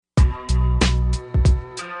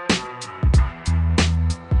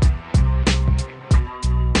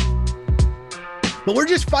But we're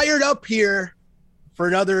just fired up here for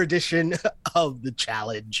another edition of the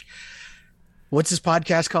challenge. What's this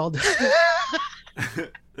podcast called?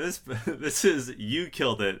 This is You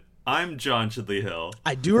Killed It. I'm John Chidley Hill.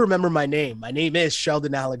 I do remember my name. My name is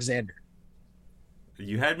Sheldon Alexander.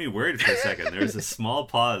 You had me worried for a second. There was a small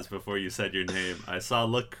pause before you said your name. I saw a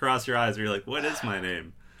look across your eyes where you're like, what is my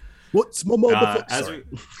name? What's my motherfucker?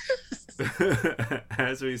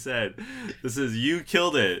 As we said, this is You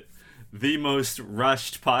Killed It, the most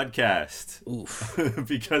rushed podcast. Oof.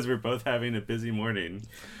 Because we're both having a busy morning.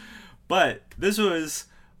 But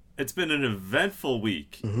it's been an eventful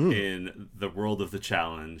week in the world of the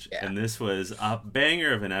challenge. Yeah. And this was a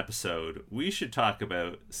banger of an episode. We should talk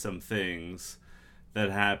about some things that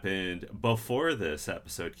happened before this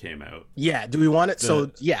episode came out. Yeah, do we want it?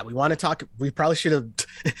 We want to talk. We probably should have,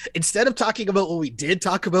 instead of talking about what we did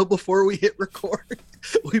talk about before we hit record,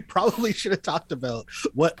 we probably should have talked about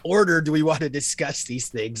what order do we want to discuss these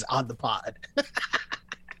things on the pod.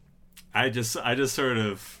 I just sort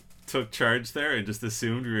of took charge there and just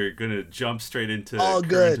assumed we were going to jump straight into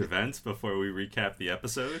current events before we recap the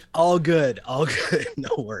episode. All good.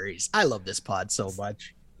 No worries. I love this pod so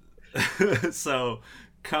much. So,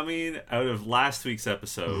 coming out of last week's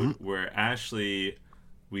episode, where Ashley,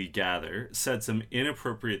 we gather, said some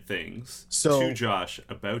inappropriate things to Josh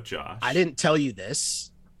about Josh. I didn't tell you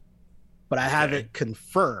this, but I have it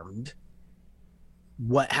confirmed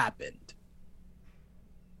what happened.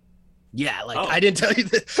 Yeah, I didn't tell you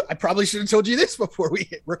that. I probably should have told you this before we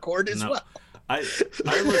hit record as well. Our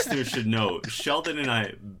listeners should know, Sheldon and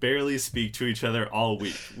I barely speak to each other all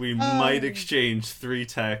week. We might exchange 3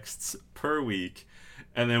 texts per week,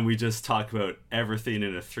 and then we just talk about everything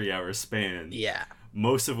in a 3-hour span. Yeah.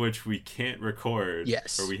 Most of which we can't record.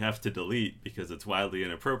 Yes. Or we have to delete because it's wildly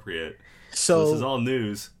inappropriate. So this is all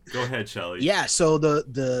news. Go ahead, Shelly. Yeah, so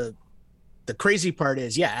the crazy part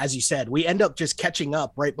is, as you said, we end up just catching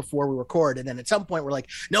up right before we record, and then at some point we're like,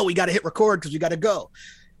 no, we got to hit record because we got to go.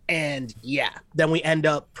 And then we end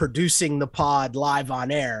up producing the pod live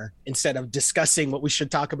on air instead of discussing what we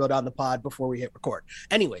should talk about on the pod before we hit record.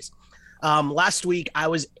 Anyways, last week I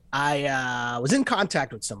was in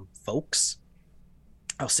contact with some folks.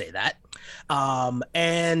 I'll say that.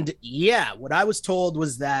 And what I was told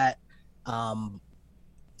was that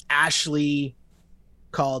Ashley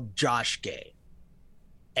called Josh gay.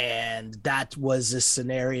 And that was a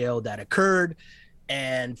scenario that occurred.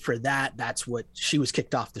 And for that, that's what she was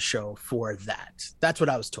kicked off the show for. That's what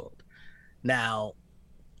I was told. Now,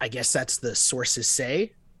 I guess that's the sources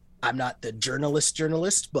say. I'm not the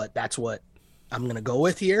journalist, but that's what I'm going to go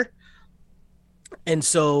with here. And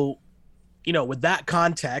so, with that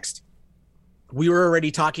context, we were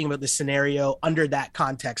already talking about the scenario under that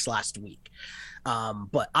context last week.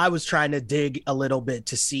 But I was trying to dig a little bit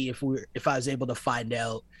to see if I was able to find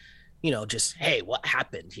out, just, hey, what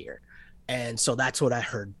happened here? And so that's what I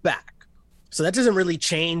heard back. So that doesn't really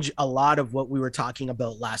change a lot of what we were talking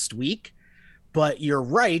about last week, but you're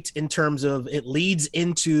right in terms of it leads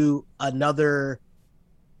into another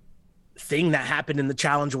thing that happened in the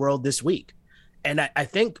challenge world this week. And I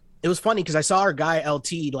think it was funny because I saw our guy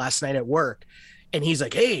LT last night at work, and he's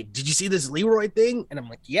like, hey, did you see this Leroy thing? And I'm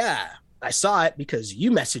like, yeah, I saw it because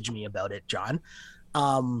you messaged me about it, John.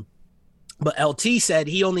 But LT said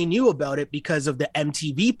he only knew about it because of the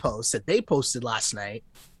MTV post that they posted last night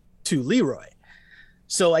to Leroy.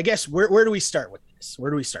 So I guess where do we start with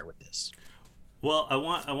this? Well, I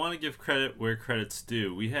want to give credit where credit's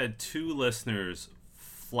due. We had 2 listeners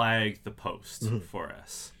flag the post for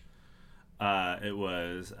us. It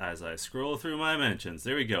was, as I scroll through my mentions,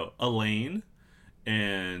 there we go. Elaine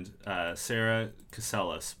and Sarah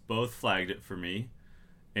Casellas both flagged it for me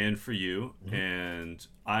and for you, and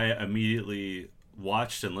I immediately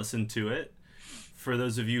watched and listened to it. For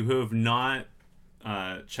those of you who have not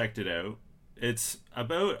checked it out, it's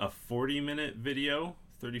about a 40-minute video,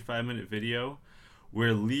 35-minute video,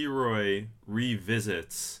 where Leroy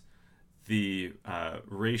revisits the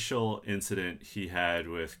racial incident he had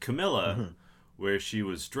with Camilla, where she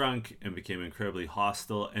was drunk and became incredibly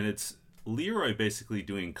hostile, and it's Leroy basically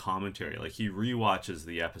doing commentary. Like, he rewatches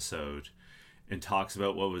the episode and talks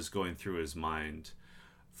about what was going through his mind.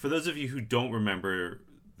 For those of you who don't remember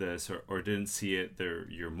this or didn't see it,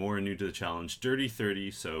 you're more new to the challenge. Dirty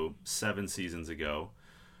 30, so 7 seasons ago,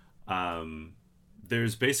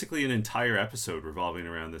 there's basically an entire episode revolving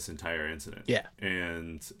around this entire incident. Yeah.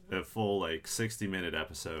 And a full 60-minute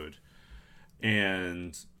episode.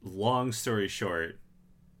 And long story short,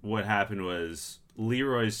 what happened was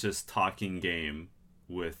Leroy's just talking game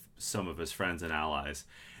with some of his friends and allies.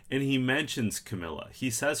 And he mentions Camilla. He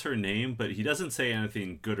says her name, but he doesn't say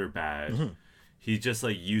anything good or bad. He just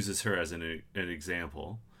like uses her as an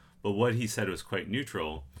example. But what he said was quite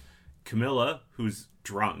neutral. Camilla, who's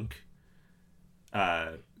drunk,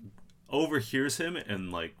 overhears him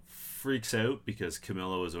and like freaks out because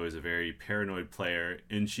Camilla was always a very paranoid player,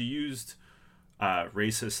 and she used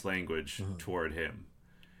racist language toward him.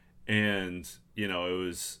 And you know, it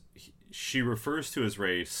was, she refers to his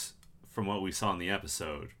race from what we saw in the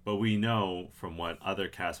episode, but we know from what other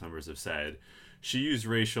cast members have said, she used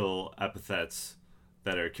racial epithets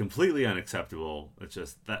that are completely unacceptable. It's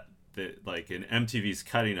just that like in MTV's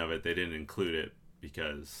cutting of it, they didn't include it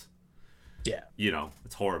because, you know,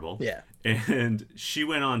 it's horrible. Yeah. And she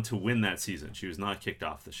went on to win that season. She was not kicked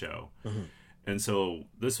off the show. And so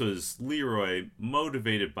this was Leroy,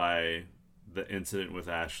 motivated by the incident with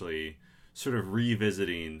Ashley, sort of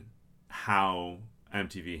revisiting how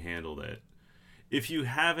MTV handled it. If you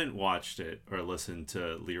haven't watched it or listened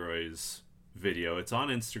to Leroy's video, it's on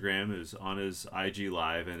Instagram, it's on his IG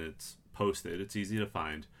Live, and it's posted. It's easy to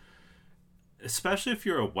find. Especially if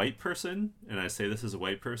you're a white person, and I say this as a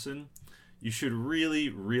white person, you should really,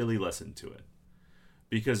 really listen to it.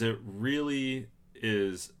 Because it really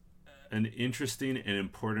is an interesting and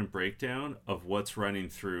important breakdown of what's running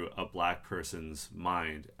through a black person's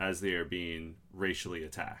mind as they are being racially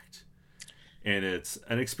attacked. And it's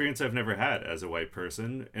an experience I've never had as a white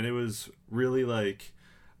person. And it was really like,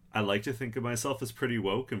 I like to think of myself as pretty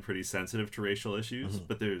woke and pretty sensitive to racial issues,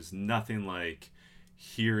 but there's nothing like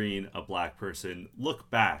hearing a black person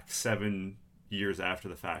look back 7 years after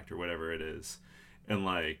the fact or whatever it is, and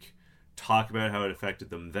like talk about how it affected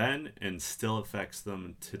them then and still affects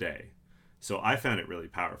them today. So I found it really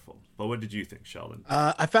powerful. But what did you think, Sheldon?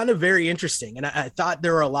 I found it very interesting. And I thought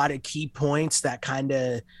there were a lot of key points that kind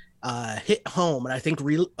of hit home. And I think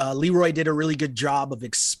Leroy did a really good job of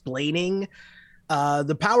explaining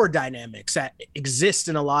the power dynamics that exist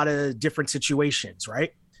in a lot of different situations,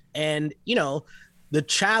 right? And, you know, the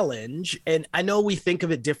challenge, and I know we think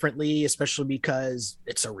of it differently, especially because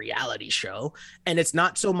it's a reality show, and it's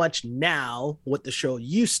not so much now what the show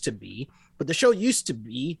used to be, but the show used to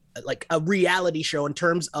be like a reality show in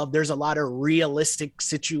terms of there's a lot of realistic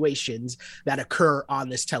situations that occur on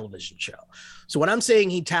this television show. So when I'm saying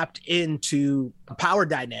he tapped into a power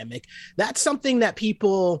dynamic, that's something that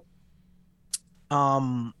people,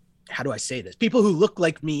 how do I say this? People who look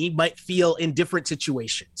like me might feel in different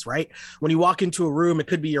situations, right? When you walk into a room, it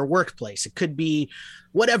could be your workplace, it could be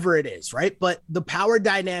whatever it is, right? But the power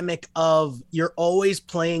dynamic of you're always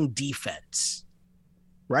playing defense,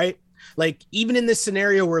 right? Like even in this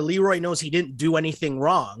scenario where Leroy knows he didn't do anything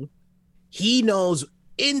wrong, he knows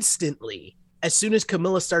instantly as soon as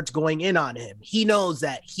Camilla starts going in on him, he knows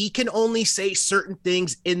that he can only say certain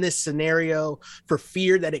things in this scenario for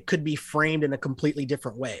fear that it could be framed in a completely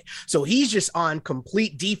different way. So he's just on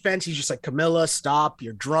complete defense. He's just like, Camilla, stop,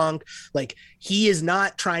 you're drunk. Like he is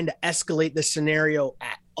not trying to escalate the scenario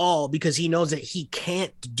at all because he knows that he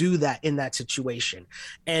can't do that in that situation.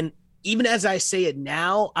 And even as I say it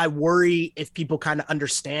now, I worry if people kind of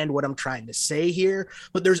understand what I'm trying to say here,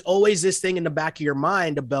 but there's always this thing in the back of your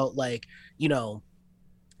mind about like, you know,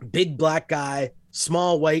 big black guy,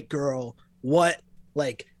 small white girl, what,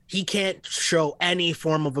 like he can't show any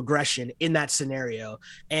form of aggression in that scenario.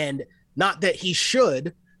 And not that he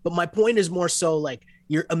should, but my point is more so like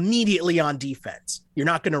you're immediately on defense. You're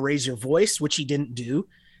not going to raise your voice, which he didn't do.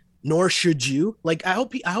 Nor should you. Like, I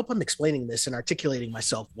hope I'm explaining this and articulating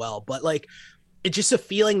myself well, but like, it's just a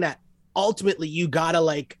feeling that ultimately you gotta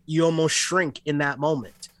like, you almost shrink in that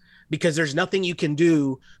moment because there's nothing you can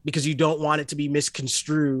do because you don't want it to be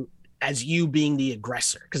misconstrued as you being the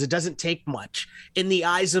aggressor. Because it doesn't take much in the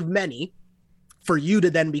eyes of many for you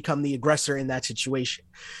to then become the aggressor in that situation.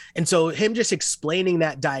 And so him just explaining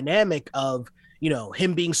that dynamic of, you know,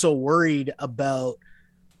 him being so worried about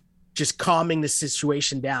just calming the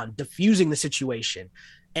situation down, diffusing the situation.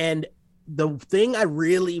 And the thing I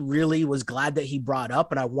really, really was glad that he brought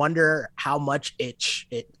up, and I wonder how much it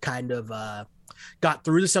kind of got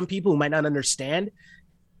through to some people who might not understand,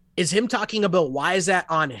 is him talking about why is that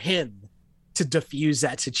on him to diffuse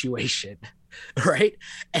that situation, right?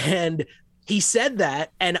 And he said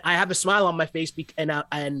that, and I have a smile on my face.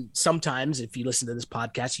 And sometimes if you listen to this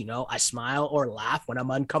podcast, you know, I smile or laugh when I'm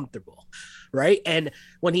uncomfortable, right? And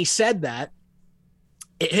when he said that,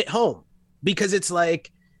 it hit home because it's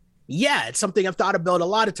like, yeah, it's something I've thought about a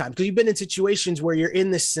lot of times because you've been in situations where you're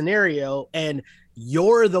in this scenario and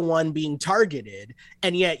you're the one being targeted,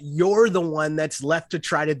 and yet you're the one that's left to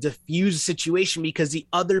try to diffuse the situation because the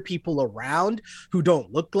other people around who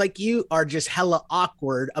don't look like you are just hella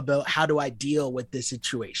awkward about how do I deal with this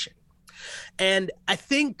situation. And I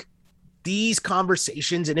think these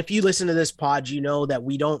conversations, and if you listen to this pod, you know that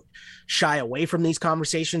we don't shy away from these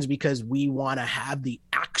conversations because we want to have the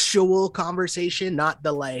actual conversation, not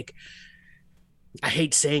the like, I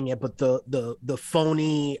hate saying it, but the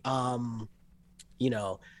phony, you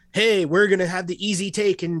know, hey, we're gonna have the easy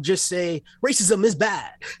take and just say racism is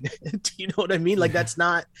bad. Do you know what I mean? Like, that's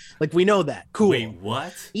not, like, we know that. Cool. Wait,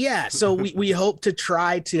 what? Yeah. So we hope to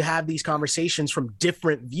try to have these conversations from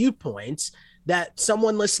different viewpoints that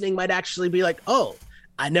someone listening might actually be like, oh,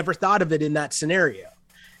 I never thought of it in that scenario.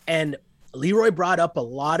 And Leroy brought up a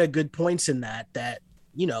lot of good points in that,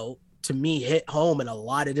 you know, to me hit home in a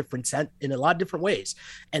lot of different ways.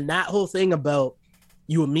 And that whole thing about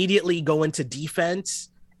you immediately go into defense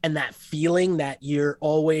and that feeling that you're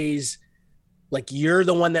always like, you're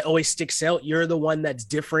the one that always sticks out. You're the one that's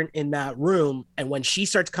different in that room. And when she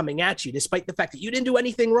starts coming at you, despite the fact that you didn't do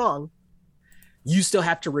anything wrong, you still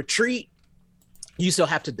have to retreat. You still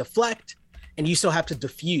have to deflect, and you still have to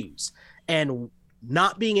diffuse. And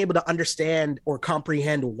not being able to understand or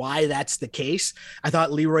comprehend why that's the case, I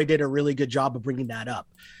thought Leroy did a really good job of bringing that up.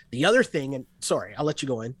 The other thing, and sorry, I'll let you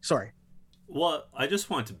go in. Sorry. Well, I just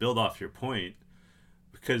want to build off your point,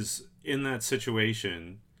 because in that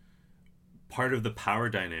situation, part of the power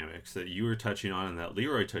dynamics that you were touching on and that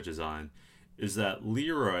Leroy touches on is that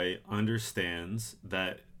Leroy understands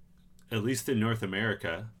that, at least in North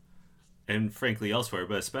America, and frankly elsewhere,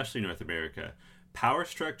 but especially North America, power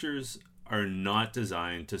structures are not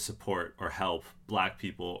designed to support or help Black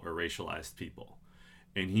people or racialized people.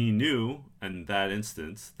 And he knew in that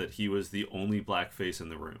instance that he was the only Black face in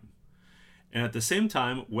the room. And at the same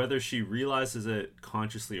time, whether she realizes it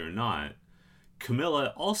consciously or not,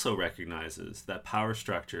 Camilla also recognizes that power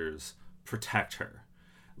structures protect her.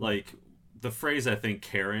 Like, the phrase, I think,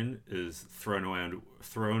 Karen is thrown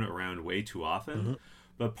around way too often. Mm-hmm.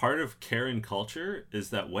 But part of Karen culture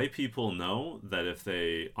is that white people know that if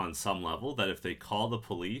they, on some level, that if they call the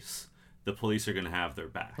police are going to have their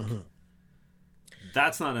back. Mm-hmm.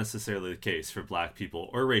 That's not necessarily the case for Black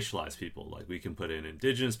people or racialized people. Like, we can put in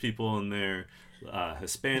Indigenous people in there,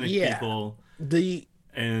 Hispanic people. But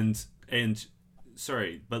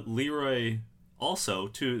Leroy also,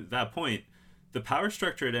 to that point, the power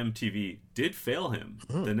structure at MTV did fail him.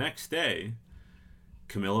 Mm-hmm. The next day,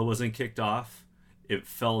 Camilla wasn't kicked off. It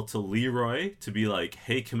fell to Leroy to be like,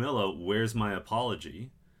 hey, Camilla, where's my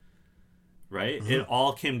apology? Right? Mm-hmm. It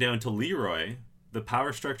all came down to Leroy. The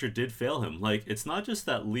power structure did fail him. Like, it's not just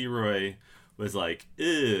that Leroy was like,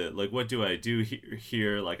 like, what do I do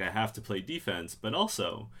here? Like, I have to play defense. But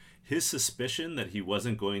also, his suspicion that he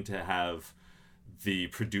wasn't going to have the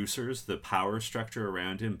producers, the power structure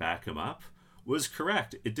around him back him up was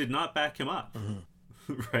correct. It did not back him up. Mm-hmm.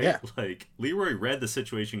 Right? Yeah. Like, Leroy read the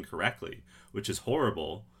situation correctly, which is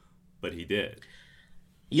horrible, but he did.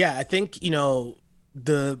 Yeah, I think, you know,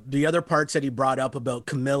 the other parts that he brought up about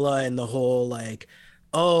Camilla and the whole, like,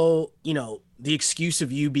 oh, you know, the excuse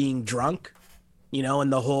of you being drunk, you know,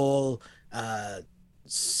 and the whole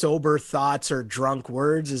sober thoughts or drunk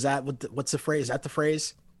words. Is that what's the phrase? Is that the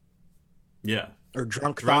phrase? Yeah. Or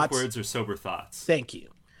drunk thoughts? Drunk words or sober thoughts. Thank you.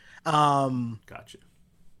 Gotcha.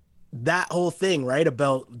 That whole thing, right,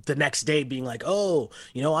 about the next day being like, oh,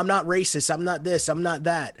 you know, I'm not racist, I'm not this, I'm not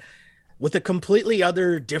that, with a completely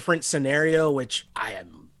other different scenario, which I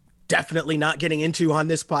am definitely not getting into on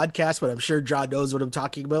this podcast, but I'm sure John knows what I'm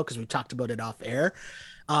talking about because we talked about it off air.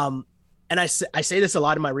 And I say this a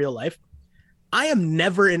lot in my real life. I am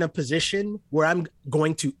never in a position where I'm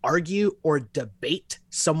going to argue or debate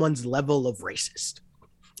someone's level of racist.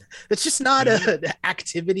 It's just not an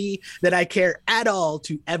activity that I care at all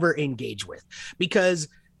to ever engage with, because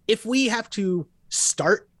if we have to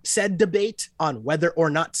start said debate on whether or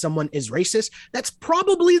not someone is racist, that's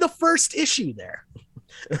probably the first issue there,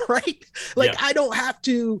 right? Like, yeah.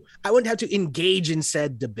 I wouldn't have to engage in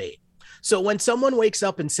said debate. So when someone wakes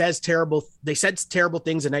up and said terrible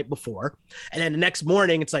things the night before, and then the next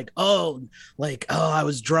morning it's like, oh, I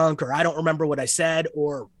was drunk, or I don't remember what I said,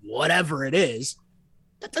 or whatever it is,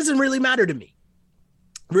 that doesn't really matter to me.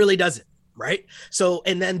 Really doesn't, right? So,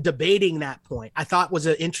 and then debating that point, I thought was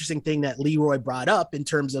an interesting thing that Leroy brought up in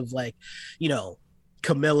terms of, like, you know,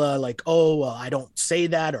 Camilla, like, oh, well, I don't say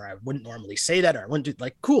that, or I wouldn't normally say that, or I wouldn't do,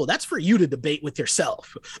 like, cool, that's for you to debate with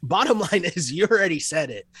yourself. Bottom line is, you already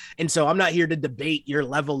said it. And so I'm not here to debate your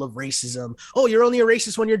level of racism. Oh, you're only a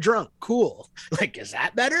racist when you're drunk. Cool. Like, is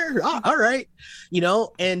that better? Oh, all right. You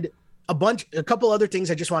know, and a couple other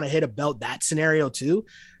things I just want to hit about that scenario too.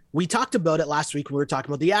 we talked about it last week when we were talking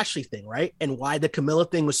about the Ashley thing, right? And why the Camilla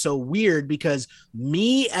thing was so weird, because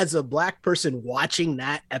me as a Black person watching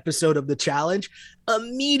that episode of the challenge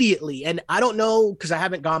immediately, and I don't know, because I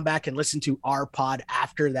haven't gone back and listened to our pod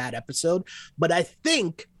after that episode, but I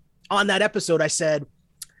think on that episode I said,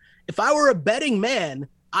 if I were a betting man,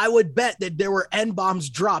 I would bet that there were N-bombs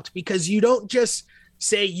dropped, because you don't just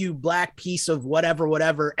say you Black piece of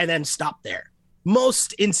whatever, and then stop there.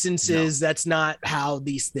 Most instances, that's not how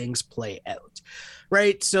these things play out,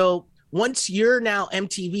 right? So once you're now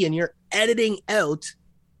MTV and you're editing out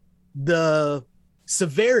the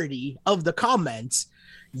severity of the comments,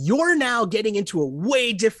 you're now getting into a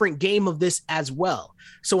way different game of this as well.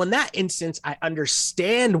 So in that instance, I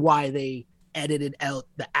understand why they edited out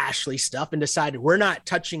the Ashley stuff and decided we're not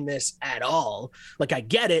touching this at all. Like, I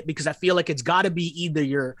get it, because I feel like it's got to be either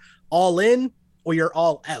you're all in or you're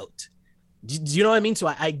all out. Do you know what I mean? So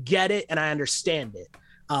I get it and I understand it.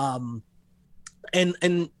 And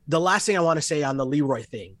the last thing I want to say on the Leroy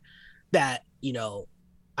thing, that, you know,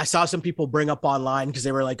 I saw some people bring up online because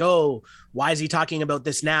they were like, oh, why is he talking about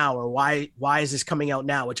this now? Or why is this coming out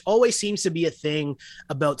now? Which always seems to be a thing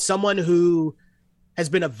about someone who has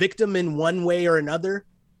been a victim in one way or another.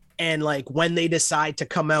 And like when they decide to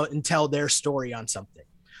come out and tell their story on something.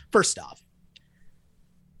 First off,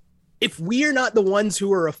 if we are not the ones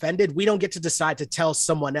who are offended, we don't get to decide to tell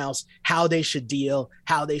someone else how they should deal,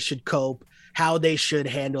 how they should cope, how they should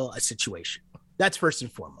handle a situation. That's first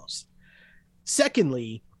and foremost.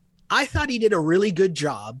 Secondly, I thought he did a really good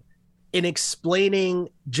job in explaining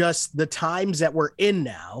just the times that we're in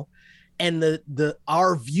now and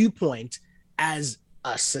our viewpoint as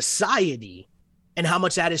a society and how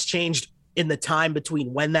much that has changed in the time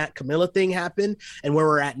between when that Camilla thing happened and where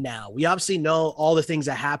we're at now. We obviously know all the things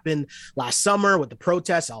that happened last summer with the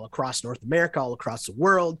protests all across North America, all across the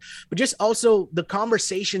world, but just also the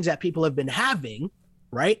conversations that people have been having,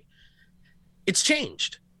 right? It's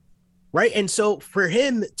changed, right? And so for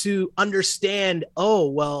him to understand, oh,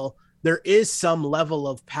 well, there is some level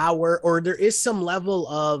of power or there is some level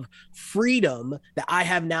of freedom that I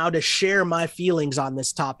have now to share my feelings on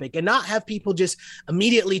this topic and not have people just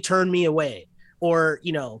immediately turn me away or,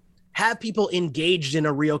 you know, have people engaged in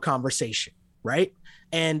a real conversation, right?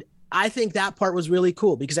 And I think that part was really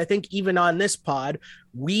cool because I think even on this pod,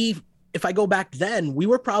 if I go back then, we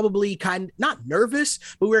were probably not nervous,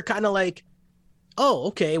 but we were kind of like, oh,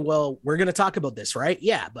 okay, well, we're going to talk about this, right?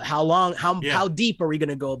 Yeah, but how long, how deep are we going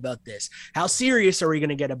to go about this? How serious are we going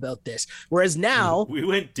to get about this? Whereas now... We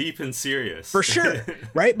went deep and serious. For sure,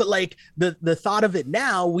 right? But like the thought of it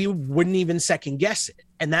now, we wouldn't even second guess it.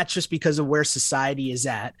 And that's just because of where society is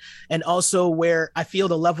at. And also where I feel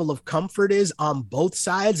the level of comfort is on both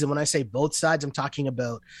sides. And when I say both sides, I'm talking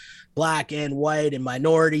about Black and white and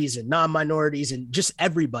minorities and non-minorities and just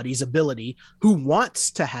everybody's ability who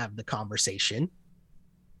wants to have the conversation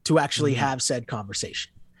to actually have said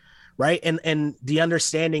conversation, right? And the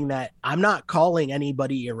understanding that I'm not calling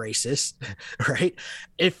anybody a racist, right?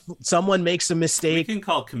 If someone makes a mistake, we can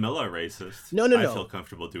call Camilla a racist. No. I feel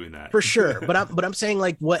comfortable doing that for sure. But I'm saying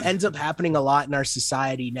like what ends up happening a lot in our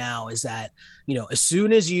society now is that, you know, as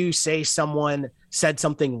soon as you say someone said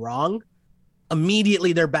something wrong,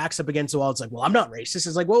 immediately their back's up against the wall. It's like, well, I'm not racist.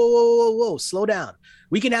 It's like, whoa, slow down.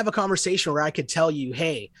 We can have a conversation where I could tell you,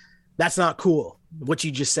 hey, that's not cool, what you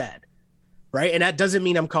just said, right? And that doesn't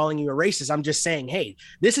mean I'm calling you a racist. I'm just saying, hey,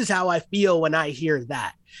 this is how I feel when I hear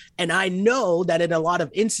that. And I know that in a lot of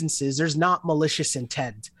instances, there's not malicious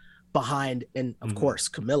intent behind, and of course,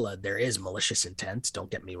 Camilla, there is malicious intent, don't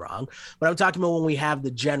get me wrong, but I'm talking about when we have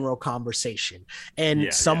the general conversation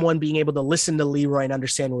and someone being able to listen to Leroy and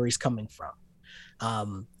understand where he's coming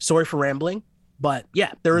from. Sorry for rambling, but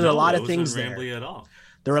yeah, there was a lot of things there. At all.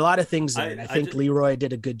 There were a lot of things there, and I think Leroy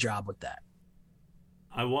did a good job with that.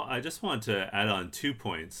 I just want to add on 2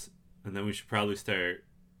 points, and then we should probably start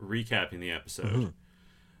recapping the episode.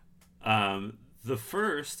 The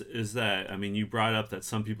first is that, I mean, you brought up that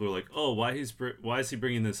some people are like, oh, why is he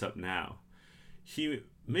bringing this up now? He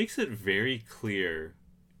makes it very clear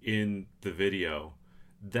in the video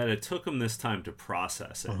that it took him this time to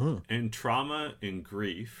process it. And trauma and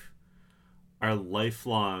grief are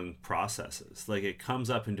lifelong processes. Like, it comes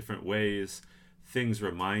up in different ways. Things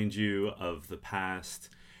remind you of the past.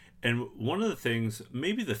 And one of the things,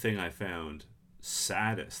 maybe the thing I found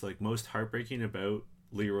saddest, like most heartbreaking about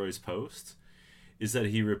Leroy's post, is that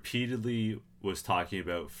he repeatedly was talking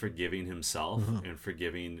about forgiving himself and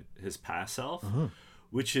forgiving his past self,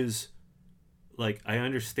 which is, like, I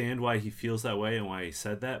understand why he feels that way and why he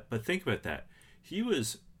said that, but think about that. He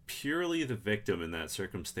was purely the victim in that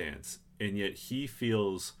circumstance, and yet he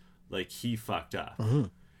feels like he fucked up.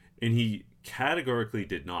 and he categorically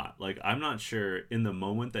did not. Like, I'm not sure in the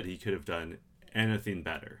moment that he could have done anything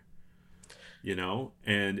better, you know?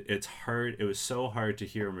 And it's hard. It was so hard to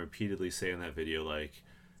hear him repeatedly say in that video, like,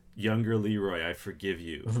 younger Leroy, I forgive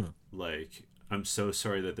you. Like, I'm so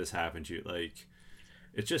sorry that this happened to you. Like,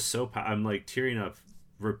 it's just so, I'm like tearing up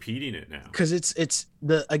repeating it now. Because it's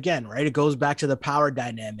the, again, right, it goes back to the power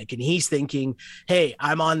dynamic, and he's thinking, hey,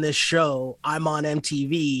 I'm on this show, I'm on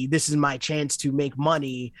MTV, this is my chance to make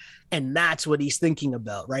money. And that's what he's thinking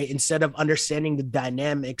about, right? Instead of understanding the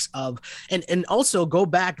dynamics of, and also go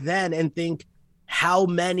back then and think how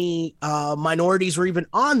many minorities were even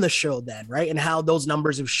on the show then, right? And how those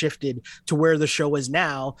numbers have shifted to where the show is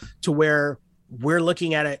now, to where we're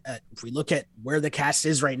looking at it. If we look at where the cast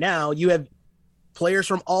is right now, you have players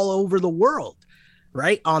from all over the world,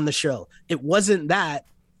 right, on the show. It wasn't that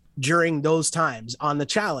during those times on the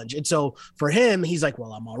challenge. And so for him, he's like,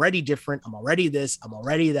 well, I'm already different. I'm already this, I'm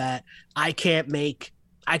already that. I can't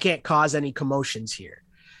cause any commotions here.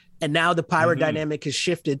 And now the power dynamic has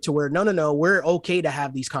shifted to where, no, we're okay to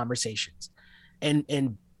have these conversations. And,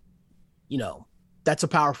 you know, that's a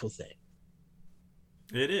powerful thing.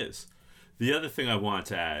 It is. The other thing I want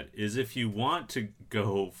to add is if you want to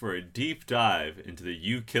go for a deep dive into the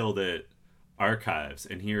You Killed It archives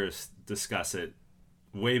and hear us discuss it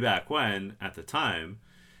way back when, at the time,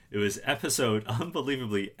 it was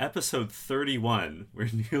unbelievably, episode 31. We're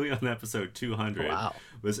nearly on episode 200. Wow.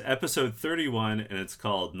 It was episode 31, and it's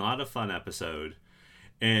called Not a Fun Episode.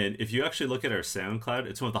 And if you actually look at our SoundCloud,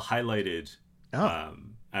 it's one of the highlighted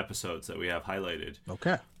episodes that we have highlighted.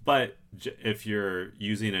 Okay. But if you're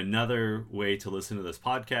using another way to listen to this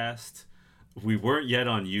podcast, we weren't yet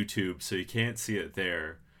on YouTube, so you can't see it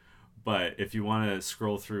there. But if you want to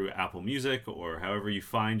scroll through Apple Music or however you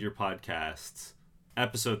find your podcasts,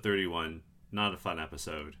 episode 31, Not a Fun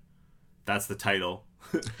Episode. That's the title.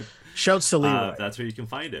 Shouts to Leroy. That's where you can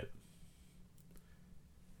find it.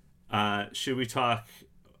 Should we talk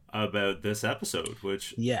about this episode?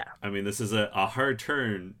 Which, yeah, I mean, this is a hard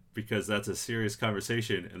turn because that's a serious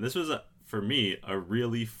conversation. And this was, for me, a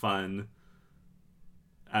really fun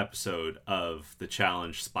episode of the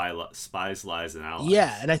challenge Spies, Lies, and Allies.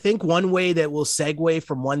 Yeah, and I think one way that will segue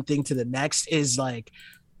from one thing to the next is like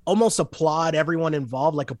almost applaud everyone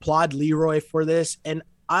involved, like applaud Leroy for this. And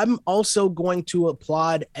I'm also going to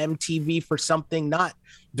applaud MTV for something not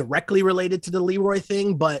directly related to the Leroy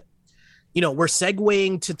thing, but, you know, we're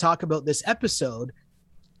segueing to talk about this episode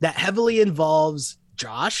that heavily involves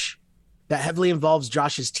Josh, that heavily involves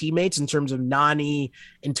Josh's teammates in terms of Nany,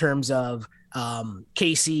 in terms of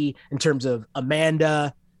Casey, in terms of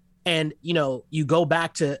Amanda. And, you know, you go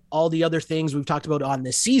back to all the other things we've talked about on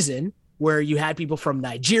this season where you had people from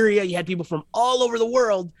Nigeria, you had people from all over the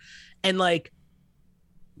world. And like,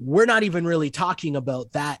 we're not even really talking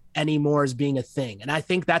about that anymore as being a thing. And I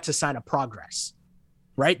think that's a sign of progress,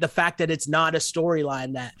 right? The fact that it's not a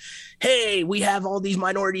storyline that, hey, we have all these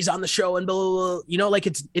minorities on the show and blah, blah, blah. You know, like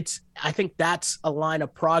it's, I think that's a line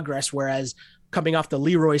of progress. Whereas coming off the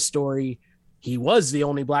Leroy story, he was the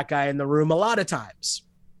only black guy in the room a lot of times,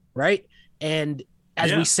 right? And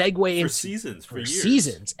as we segue into for years.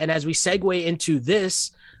 seasons, and as we segue into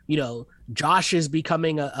this, you know, Josh is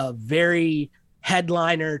becoming a very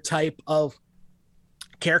headliner type of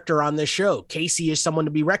character on this show. Casey is someone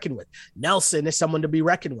to be reckoned with. Nelson is someone to be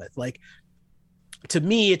reckoned with. Like, to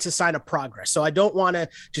me, it's a sign of progress. So I don't want to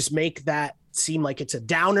just make that seem like it's a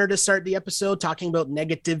downer to start the episode talking about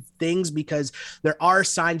negative things, because there are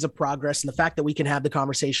signs of progress. And the fact that we can have the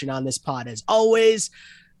conversation on this pod, as always,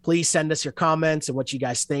 please send us your comments and what you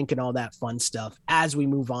guys think and all that fun stuff as we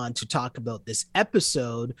move on to talk about this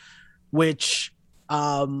episode, which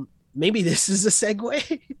maybe this is a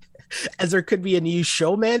segue as there could be a new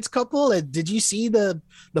showman's couple. Did you see the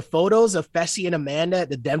photos of Fessy and Amanda at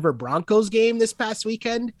the Denver Broncos game this past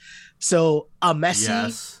weekend? So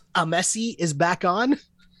Messi is back on.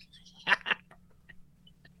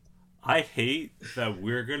 I hate that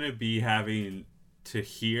we're going to be having to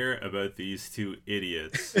hear about these two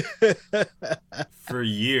idiots for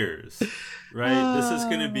years, right? This is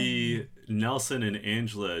going to be Nelson and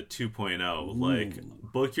Angela 2.0. Like,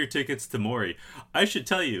 book your tickets to Maury. I should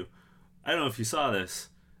tell you, I don't know if you saw this,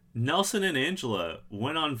 Nelson and Angela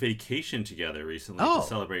went on vacation together recently to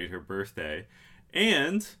celebrate her birthday.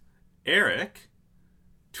 And Eric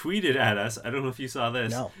tweeted at us, I don't know if you saw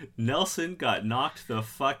this. No. Nelson got knocked the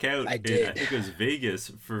fuck out I think it was Vegas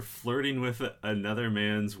for flirting with another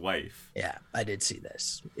man's wife. Yeah, I did see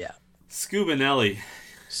this. Yeah. Scuba Nelly.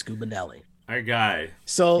 Our guy.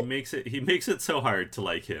 So he makes it so hard to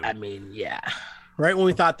like him. I mean, yeah. Right when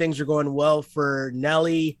we thought things were going well for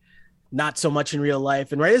Nelly, not so much in real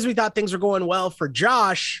life. And right as we thought things were going well for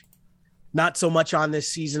Josh, not so much on this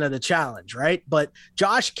season of the challenge, right? But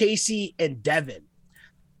Josh, Casey, and Devin,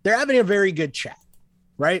 they're having a very good chat,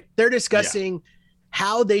 right? They're discussing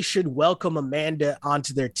how they should welcome Amanda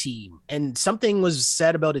onto their team. And something was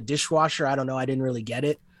said about a dishwasher. I don't know. I didn't really get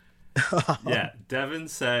it. Yeah, Devin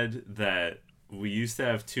said that we used to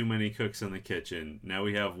have too many cooks in the kitchen. Now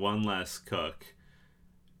we have one less cook.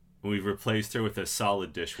 We've replaced her with a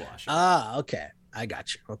solid dishwasher. Ah, okay. I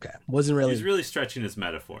got you. Okay. Wasn't really. He's really stretching his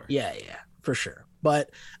metaphor. Yeah, for sure.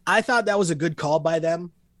 But I thought that was a good call by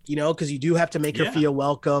them, because you do have to make her feel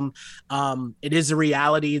welcome. It is a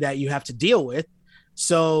reality that you have to deal with.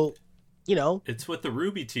 So, it's what the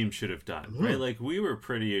Ruby team should have done, right? Like, we were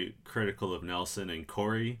pretty critical of Nelson and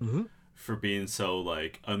Corey for being so,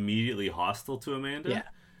 like, immediately hostile to Amanda. Yeah.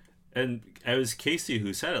 And it was Casey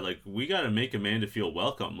who said it, like, we got to make Amanda feel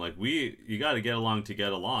welcome. Like, you got to get along to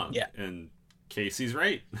get along. Yeah. And Casey's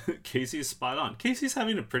right. Casey's spot on. Casey's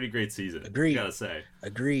having a pretty great season. Agreed. I gotta say.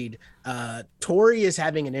 Agreed. Tori is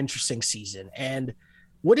having an interesting season. And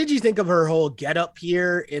what did you think of her whole get up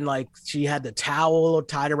here? In like, she had the towel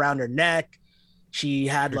tied around her neck. She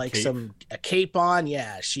had like a cape on.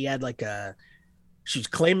 Yeah. She had like she's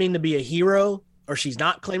claiming to be a hero, or she's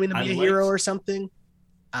not claiming to be a hero or something.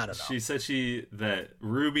 I don't know. She said that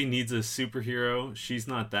Ruby needs a superhero. She's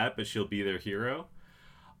not that, but she'll be their hero.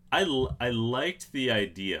 I liked the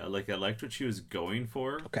idea. Like, I liked what she was going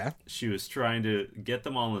for. Okay. She was trying to get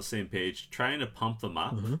them all on the same page, trying to pump them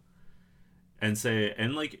up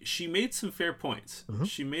and like, she made some fair points.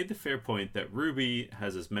 She made the fair point that Ruby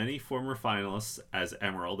has as many former finalists as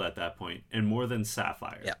Emerald at that point, and more than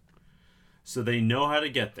Sapphire. Yeah. So they know how to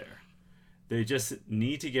get there. They just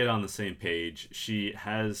need to get on the same page. She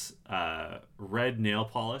has red nail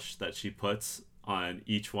polish that she puts on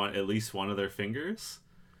at least one of their fingers.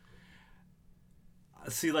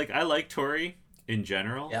 See, like, I like Tori in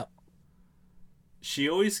general. Yep. She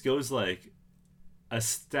always goes like a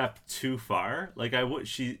step too far. Like,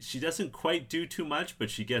 she doesn't quite do too much, but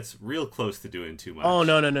she gets real close to doing too much. Oh,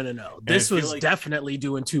 no. This was definitely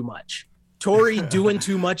doing too much. Tori doing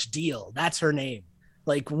too much deal. That's her name.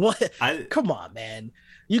 Like, what? Come on, man.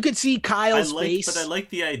 You could see Kyle's face. But I like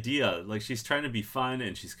the idea. Like, she's trying to be fun,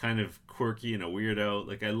 and she's kind of quirky and a weirdo.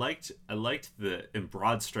 Like, I liked in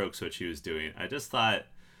broad strokes what she was doing. I just thought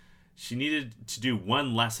she needed to do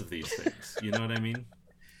one less of these things. You know what I mean?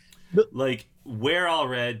 Like, wear all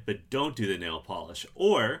red, but don't do the nail polish.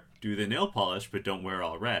 Or do the nail polish, but don't wear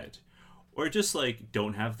all red. Or just, like,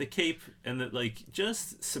 don't have the cape, and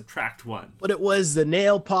just subtract one. But it was the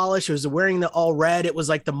nail polish. It was the wearing the all red. It was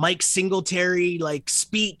like the Mike Singletary, like,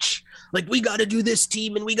 speech. Like, we got to do this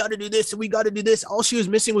team, and we got to do this, and we got to do this. All she was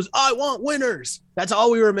missing was, I want winners. That's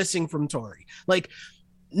all we were missing from Tori. Like,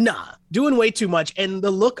 nah, doing way too much. And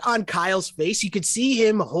the look on Kyle's face, you could see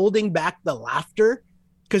him holding back the laughter,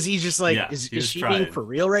 because he's just like, is she being for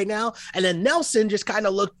real right now? And then Nelson just kind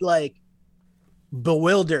of looked like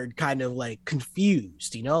bewildered, kind of like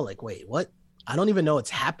confused, like, wait, what? I don't even know what's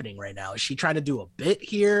happening right now. Is she trying to do a bit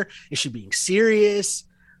here? Is she being serious?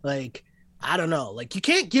 Like, I don't know. Like, you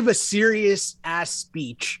can't give a serious ass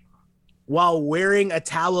speech while wearing a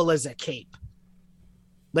towel as a cape.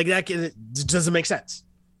 Like, that doesn't make sense.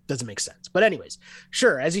 Doesn't make sense. But anyways,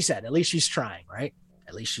 sure, as you said, at least she's trying, right?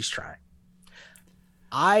 At least she's trying.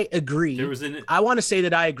 I agree. I want to say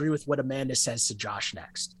that I agree with what Amanda says to Josh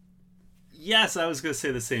next. Yes, I was going to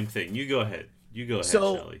say the same thing. You go ahead.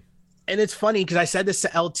 Shelly. And it's funny because I said this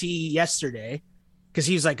to LT yesterday, because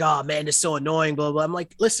he was like, oh, Amanda's so annoying, blah, blah. I'm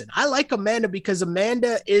like, listen, I like Amanda because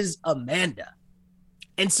Amanda is Amanda.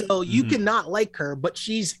 And so you cannot like her, but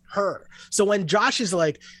she's her. So when Josh is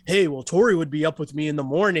like, hey, well, Tori would be up with me in the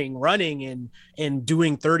morning running and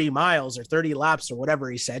doing 30 miles or 30 laps or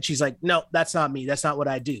whatever he said, she's like, no, that's not me. That's not what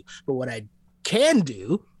I do. But what I can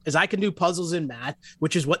do is I can do puzzles and math,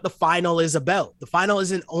 which is what the final is about. The final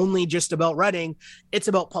isn't only just about running. It's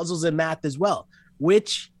about puzzles and math as well,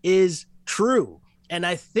 which is true. And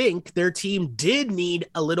I think their team did need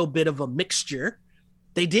a little bit of a mixture.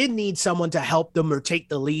 They did need someone to help them or take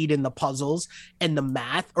the lead in the puzzles and the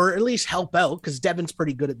math, or at least help out, because Devin's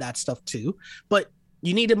pretty good at that stuff too. But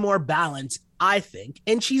you needed more balance, I think.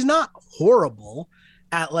 And she's not horrible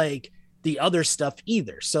at like the other stuff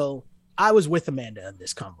either. So I was with Amanda in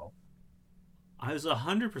this combo. I was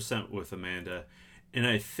 100% with Amanda, and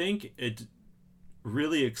I think it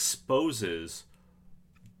really exposes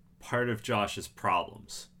part of Josh's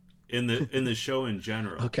problems in the show in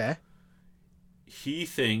general. Okay. He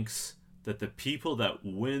thinks that the people that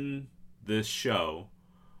win this show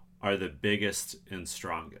are the biggest and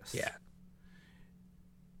strongest. Yeah.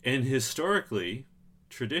 And historically,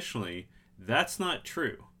 traditionally, that's not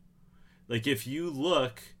true. Like, if you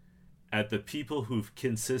look at the people who've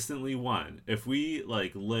consistently won, if we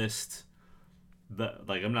like list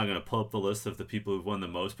I'm not going to pull up the list of the people who've won the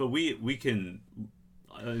most, but we can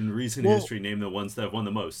in recent history name the ones that have won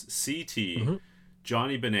the most. CT,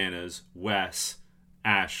 Johnny Bananas, Wes,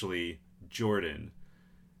 Ashley, Jordan.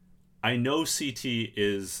 I know CT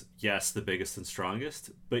is, yes, the biggest and strongest,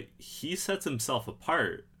 but he sets himself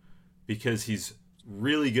apart because he's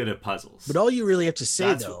really good at puzzles. But all you really have to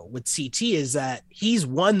say, with CT is that he's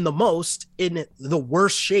won the most in the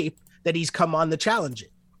worst shape that he's come on the challenge in.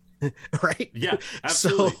 Right? Yeah,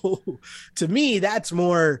 absolutely. So to me, that's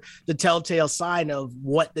more the telltale sign of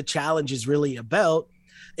what the challenge is really about.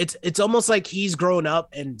 It's almost like he's grown up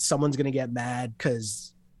and someone's going to get mad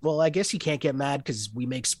because, well, I guess he can't get mad because we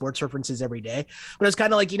make sports references every day. But it's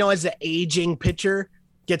kind of like, as the aging pitcher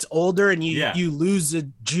gets older and you lose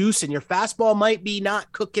the juice and your fastball might be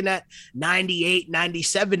not cooking at 98,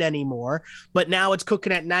 97 anymore, but now it's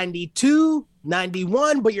cooking at 92,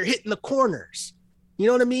 91, but you're hitting the corners. You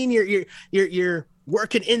know what I mean? You're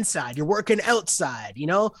working inside, you're working outside,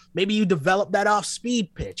 maybe you develop that off speed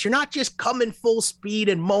pitch. You're not just coming full speed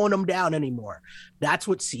and mowing them down anymore. That's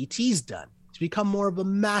what CT's done. He's become more of a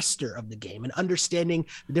master of the game and understanding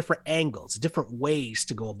the different angles, different ways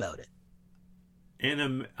to go about it.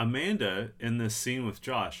 And Amanda in this scene with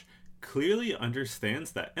Josh clearly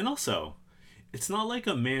understands that. And also, it's not like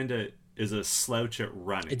Amanda is a slouch at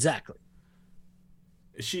running. Exactly.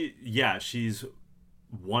 She's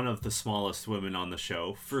one of the smallest women on the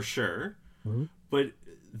show, for sure. Mm-hmm. But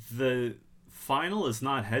the final is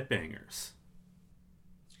not headbangers.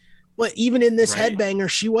 Well, even in this headbanger,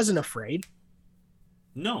 she wasn't afraid.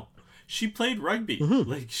 No. She played rugby. Mm-hmm.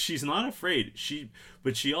 Like, she's not afraid.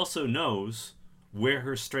 But she also knows where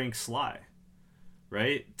her strengths lie,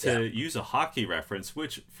 right? To use a hockey reference,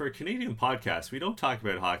 which for a Canadian podcast, we don't talk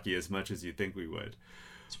about hockey as much as you think we would.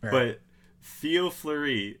 But Theo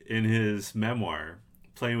Fleury, in his memoir,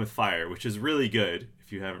 Playing with Fire, which is really good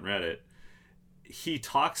if you haven't read it, he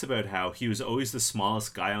talks about how he was always the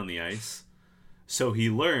smallest guy on the ice. So he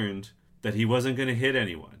learned that he wasn't going to hit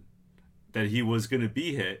anyone, that he was going to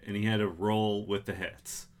be hit, and he had to roll with the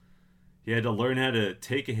hits. He had to learn how to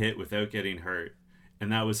take a hit without getting hurt.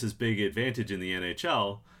 And that was his big advantage in the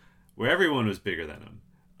NHL, where everyone was bigger than him.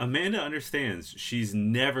 Amanda understands she's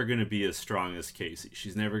never going to be as strong as Casey.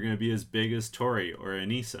 She's never going to be as big as Tori or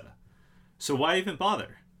Anissa. So why even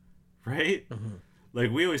bother? Right? Mm-hmm. Like,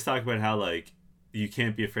 we always talk about how, like, you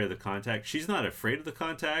can't be afraid of the contact. She's not afraid of the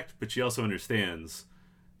contact, but she also understands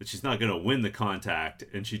that she's not going to win the contact,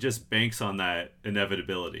 and she just banks on that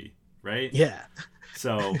inevitability. Right? Yeah.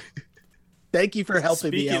 So... Thank you for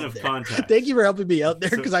helping me out there. Contact. Thank you for helping me out there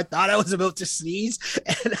because I thought I was about to sneeze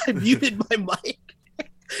and I muted my mic.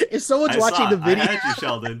 If someone's watching the video, I had you,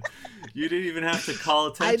 Sheldon. You didn't even have to call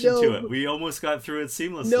attention to it. We almost got through it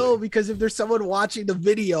seamlessly. No, because if there's someone watching the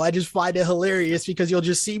video, I just find it hilarious because you'll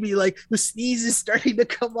just see me like the sneeze is starting to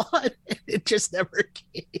come on and it just never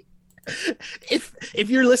came. If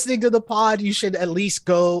you're listening to the pod, you should at least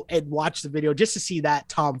go and watch the video just to see that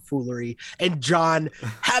tomfoolery and John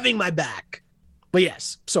having my back. But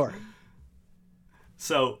yes, sorry.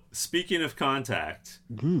 So, speaking of contact,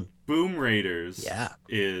 Boom Raiders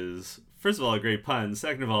is, first of all, a great pun.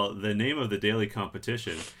 Second of all, the name of the daily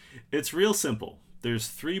competition. It's real simple. There's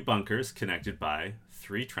 3 bunkers connected by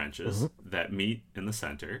 3 trenches that meet in the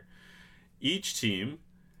center. Each team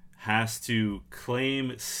has to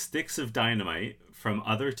claim sticks of dynamite from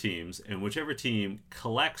other teams, and whichever team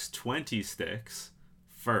collects 20 sticks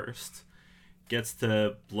first gets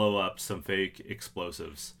to blow up some fake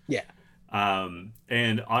explosives. Yeah.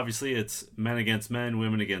 And obviously it's men against men,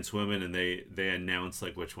 women against women, and they announce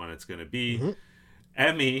like which one it's going to be. Mm-hmm.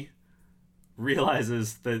 Emmy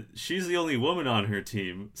realizes that she's the only woman on her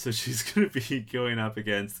team, so she's going to be going up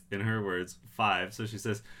against, in her words, 5. So she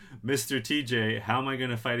says, "Mr. TJ, how am I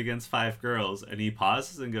going to fight against 5 girls?" And he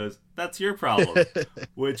pauses and goes, "That's your problem."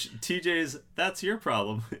 Which TJ's "that's your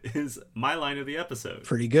problem" is my line of the episode.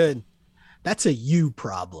 Pretty good. That's a you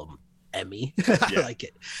problem, Emmy. I like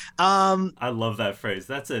it. I love that phrase.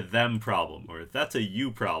 That's a them problem, or that's a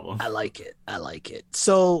you problem. I like it.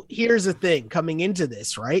 So here's the thing coming into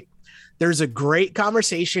this, right? There's a great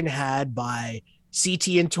conversation had by CT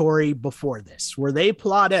and Tori before this, where they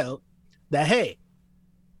plot out that, hey,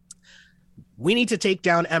 we need to take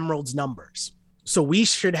down Emerald's numbers. So we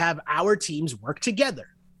should have our teams work together.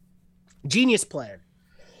 Genius plan.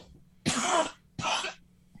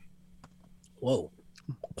 Whoa,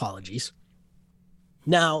 apologies.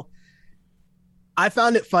 Now, I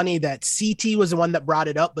found it funny that CT was the one that brought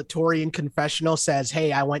it up, but Tori in confessional says,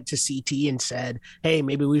 "Hey, I went to CT and said, hey,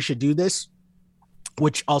 maybe we should do this,"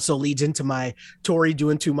 which also leads into my Tori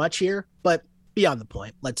doing too much here, but beyond the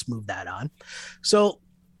point. Let's move that on. So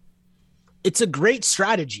it's a great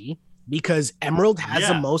strategy because Emerald has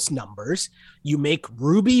the most numbers. You make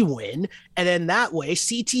Ruby win, and then that way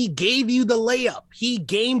CT gave you the layup. He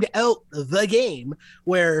gamed out the game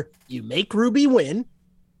where you make Ruby win,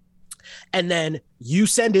 and then you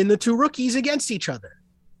send in the two rookies against each other.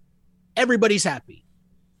 Everybody's happy,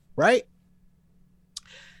 right?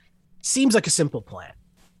 Seems like a simple plan.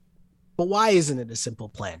 But why isn't it a simple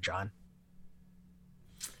plan, John?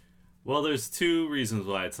 Well, there's two reasons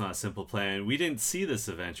why it's not a simple plan. We didn't see this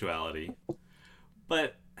eventuality,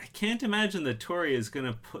 but I can't imagine that Tori is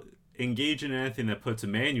going to engage in anything that puts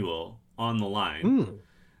Emmanuel on the line.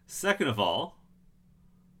 Second of all,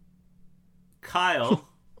 Kyle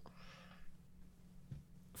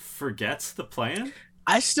forgets the plan.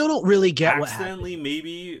 I still don't really get what happened. Accidentally,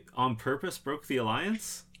 maybe on purpose, broke the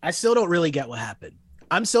alliance. I still don't really get what happened.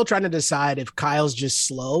 I'm still trying to decide if Kyle's just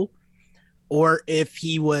slow or if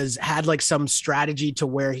he had like some strategy to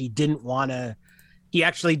where he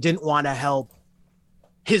actually didn't want to help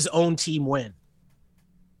his own team win.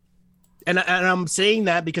 And I'm saying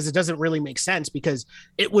that because it doesn't really make sense, because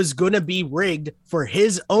it was going to be rigged for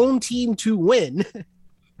his own team to win,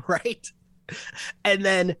 right? And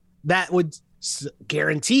then that would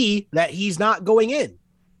guarantee that he's not going in.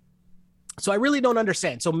 So I really don't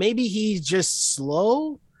understand. So maybe he's just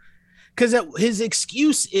slow, because his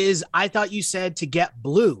excuse is, I thought you said to get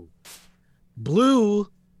blue. Blue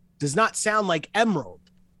does not sound like emerald.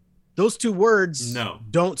 Those two words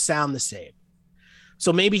don't sound the same.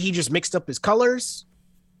 So maybe he just mixed up his colors.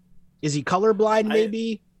 Is he colorblind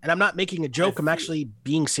maybe? And I'm not making a joke. I'm actually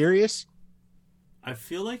being serious. I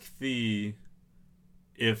feel like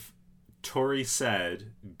if Tori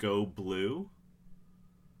said go blue,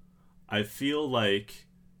 I feel like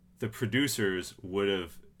the producers would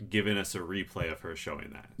have given us a replay of her showing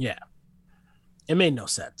that. Yeah. It made no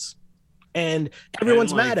sense. And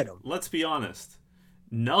everyone's mad at him. Let's be honest.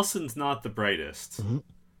 Nelson's not the brightest,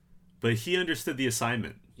 but he understood the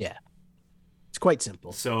assignment. Yeah. It's quite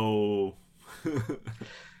simple. So,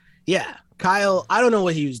 yeah. Kyle, I don't know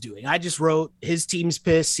what he was doing. I just wrote his team's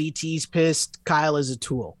pissed, CT's pissed, Kyle is a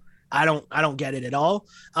tool. I don't get it at all.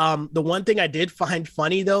 The one thing I did find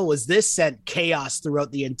funny though was this sent chaos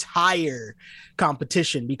throughout the entire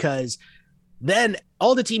competition, because then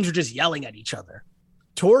all the teams are just yelling at each other.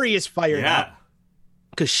 Tori is fired up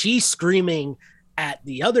because she's screaming at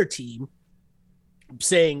the other team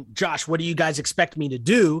saying, Josh, what do you guys expect me to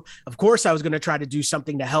do? Of course I was going to try to do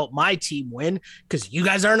something to help my team win, because you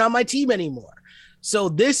guys aren't on my team anymore. So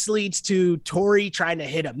this leads to Tori trying to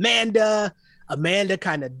hit Amanda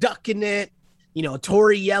kind of ducking it,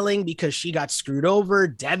 Tori yelling because she got screwed over,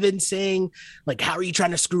 Devin saying, like, how are you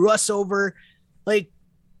trying to screw us over? Like,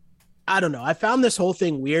 I don't know. I found this whole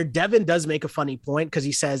thing weird. Devin does make a funny point because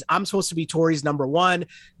he says, I'm supposed to be Tori's number one.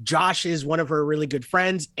 Josh is one of her really good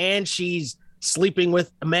friends, and she's sleeping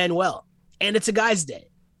with Emmanuel. And it's a guy's day.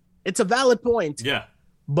 It's a valid point. Yeah.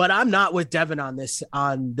 But I'm not with Devin on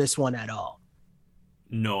this one at all.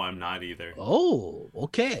 No, I'm not either. Oh,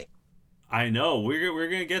 okay. I know. We're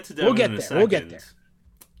going to get to Devin in a second. We'll get there.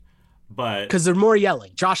 But because there's more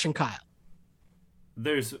yelling. Josh and Kyle.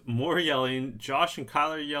 There's more yelling. Josh and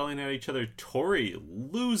Kyle are yelling at each other. Tori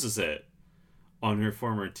loses it on her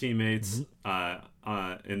former teammates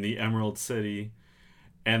in the Emerald City.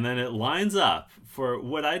 And then it lines up for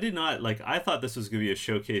what I did not like. I thought this was going to be a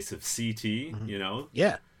showcase of CT,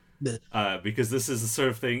 Yeah. Because this is the sort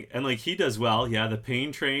of thing. And like he does well. Yeah, the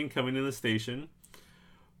pain train coming in the station.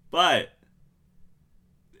 But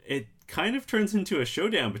it kind of turns into a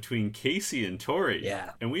showdown between Casey and Tori.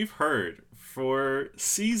 Yeah. And we've heard for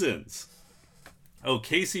seasons,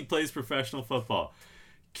 Casey plays professional football.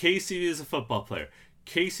 Casey is a football player.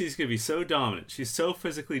 Casey's going to be so dominant. She's so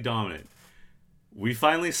physically dominant. We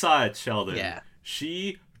finally saw it, Sheldon. Yeah.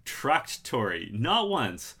 She trucked Tori, not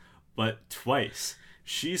once, but twice.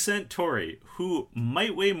 She sent Tori, who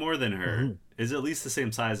might weigh more than her, is at least the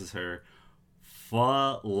same size as her,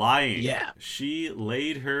 flying. Yeah. She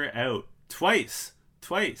laid her out twice.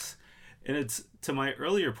 And it's to my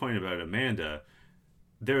earlier point about Amanda.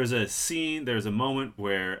 There was a moment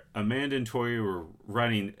where Amanda and Tori were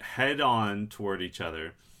running head on toward each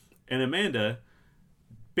other, and Amanda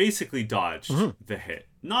basically dodged the hit.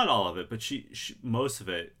 Not all of it, but she most of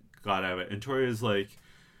it got out of it. And Tori was like,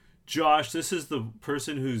 Josh, this is the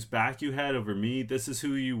person whose back you had over me. This is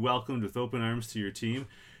who you welcomed with open arms to your team.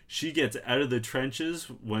 She gets out of the trenches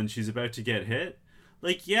when she's about to get hit.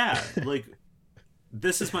 Like, yeah, like,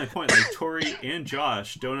 this is my point. Like, Tori and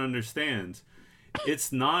Josh don't understand.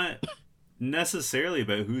 It's not necessarily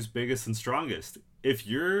about who's biggest and strongest. If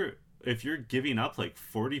you're giving up like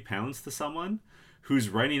 40 pounds to someone who's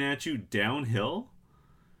running at you downhill,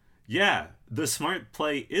 yeah, the smart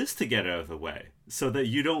play is to get out of the way so that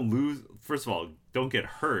you don't lose. First of all, don't get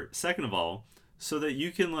hurt. Second of all, so that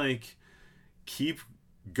you can like keep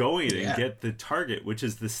going and get the target, which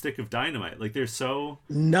is the stick of dynamite. Like, they're so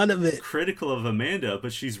none of it critical of Amanda,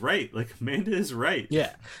 but she's right. Like, Amanda is right.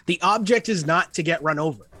 Yeah. The object is not to get run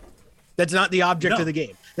over. That's not the object of the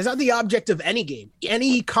game. That's not the object of any game,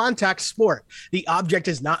 any contact sport. The object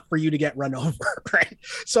is not for you to get run over, right?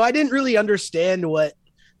 So I didn't really understand what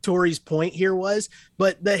Tori's point here was,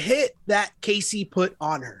 but the hit that Casey put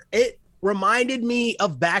on her, it reminded me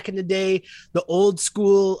of back in the day, the old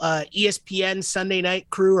school ESPN Sunday night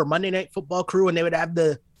crew or Monday Night Football crew, and they would have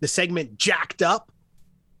the segment Jacked Up,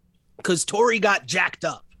 because Tori got jacked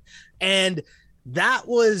up. And that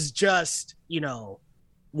was just,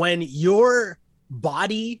 when your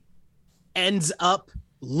body ends up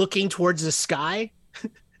looking towards the sky.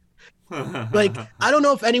 Like, I don't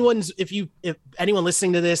know if anyone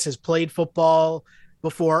listening to this has played football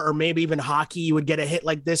before, or maybe even hockey, you would get a hit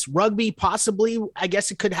like this. Rugby, possibly, I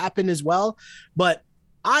guess it could happen as well. But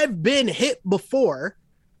I've been hit before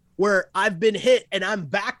where I've been hit and I'm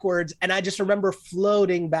backwards and I just remember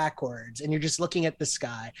floating backwards and you're just looking at the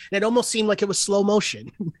sky. And it almost seemed like it was slow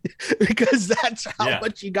motion because that's how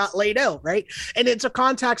much you got laid out, right? And it's a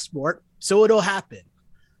contact sport, so it'll happen.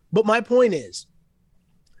 But my point is,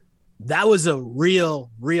 that was a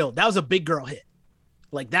that was a big girl hit.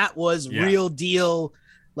 Like, that was real deal.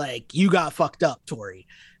 Like, you got fucked up, Tori.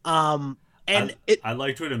 And I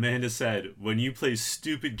liked what Amanda said. When you play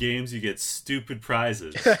stupid games, you get stupid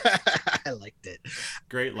prizes. I liked it.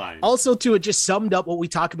 Great line. Also, too, it just summed up what we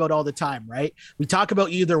talk about all the time, right? We talk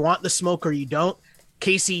about you either want the smoke or you don't.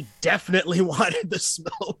 Casey definitely wanted the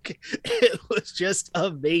smoke. It was just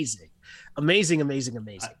amazing. Amazing.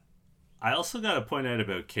 I also got to point out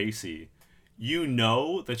about Casey. You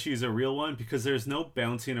know that she's a real one because there's no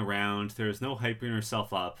bouncing around. There's no hyping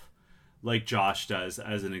herself up like Josh does,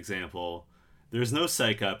 as an example. There's no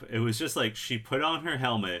psych up. It was just like she put on her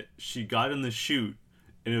helmet, she got in the chute,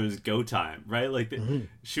 and it was go time, right? Like,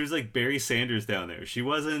 she was like Barry Sanders down there. She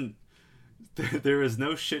wasn't... There was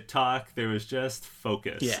no shit talk. There was just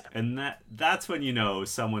focus. Yeah. And that's when you know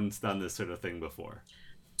someone's done this sort of thing before.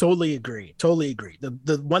 Totally agree.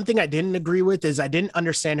 The one thing I didn't agree with is I didn't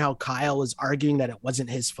understand how Kyle was arguing that it wasn't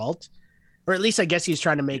his fault. Or at least I guess he's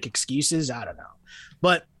trying to make excuses. I don't know.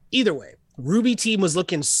 But either way, Ruby team was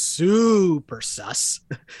looking super sus,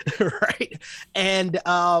 right? And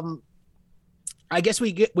I guess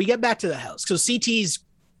we get back to the house. So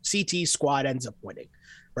CT squad ends up winning,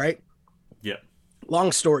 right? Yeah.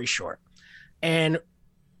 Long story short. And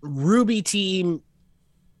Ruby team,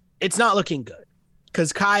 it's not looking good.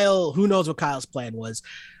 Because Kyle, who knows what Kyle's plan was.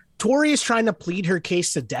 Tori is trying to plead her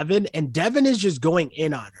case to Devin, and Devin is just going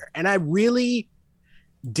in on her. And I really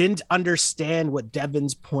didn't understand what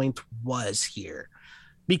Devin's point was here.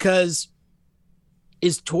 Because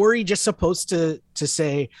is Tori just supposed to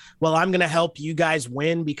say, well, I'm going to help you guys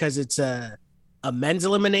win because it's a men's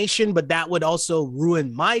elimination, but that would also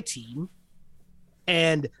ruin my team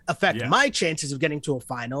and affect my chances of getting to a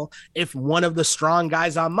final if one of the strong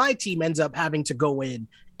guys on my team ends up having to go in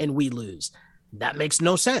and we lose. That makes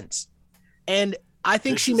no sense. And I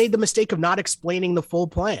think she made the mistake of not explaining the full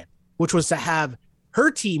plan, which was to have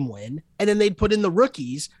her team win, and then they'd put in the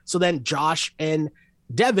rookies, so then Josh and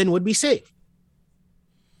Devin would be safe.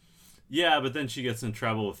 Yeah, but then she gets in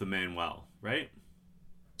trouble with Emmanuel, right?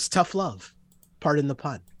 It's tough love. Pardon the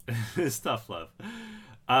pun. It's tough love.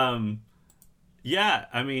 Yeah,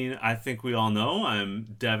 I mean, I think we all know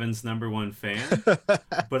I'm Devin's #1 fan.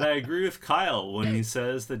 But I agree with Kyle when he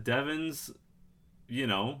says that Devin's,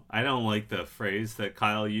 I don't like the phrase that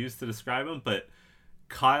Kyle used to describe him, but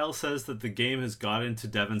Kyle says that the game has got into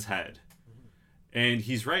Devin's head. And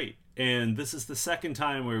he's right. And this is the second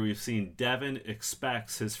time where we've seen Devin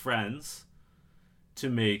expects his friends to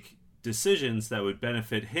make decisions that would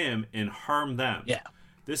benefit him and harm them. Yeah.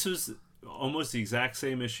 This was almost the exact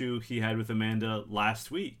same issue he had with Amanda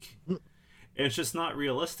last week. And it's just not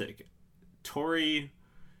realistic. Tori,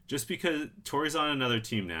 just because Tori's on another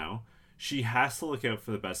team now, she has to look out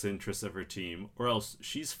for the best interests of her team or else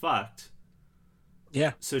she's fucked.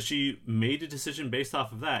 Yeah. So she made a decision based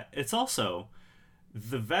off of that. It's also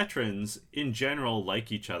the veterans in general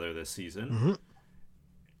like each other this season.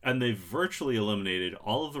 And they've virtually eliminated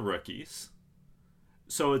all of the rookies.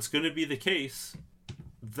 So it's going to be the case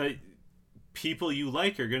that people you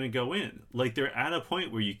like are going to go in. Like, they're at a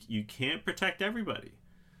point where you can't protect everybody.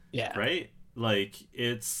 Yeah. Right? Like,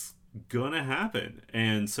 it's gonna happen.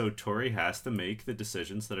 And so Tori has to make the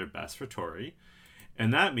decisions that are best for Tori.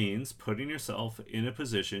 And that means putting yourself in a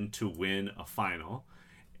position to win a final.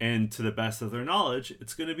 And to the best of their knowledge,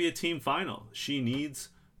 it's going to be a team final. She needs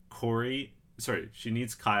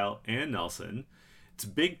Kyle and Nelson. It's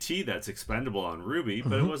Big T that's expendable on Ruby,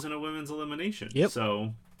 but it wasn't a women's elimination. Yep.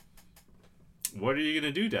 So what are you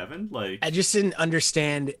going to do, Devin? Like, I just didn't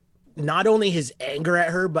understand not only his anger at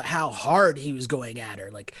her, but how hard he was going at her.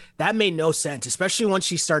 Like, that made no sense, especially once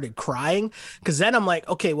she started crying. Because then I'm like,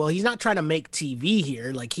 okay, well, he's not trying to make TV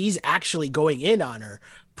here. Like, he's actually going in on her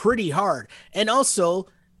pretty hard. And also,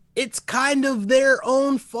 it's kind of their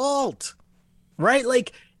own fault, right?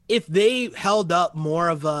 Like, if they held up more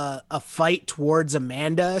of a fight towards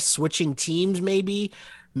Amanda, switching teams, maybe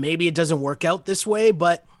it doesn't work out this way.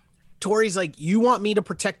 But Tori's like, you want me to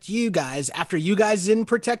protect you guys after you guys didn't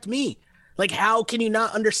protect me. Like, how can you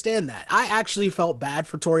not understand that? I actually felt bad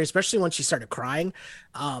for Tori, especially when she started crying.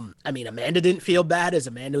 I mean, Amanda didn't feel bad, as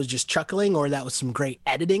Amanda was just chuckling, or that was some great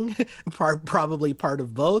editing, probably part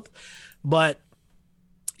of both. But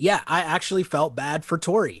yeah, I actually felt bad for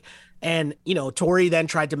Tori. And, you know, Tori then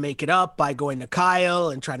tried to make it up by going to Kyle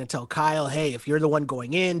and trying to tell Kyle, hey, if you're the one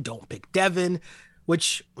going in, don't pick Devin,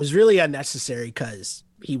 which was really unnecessary because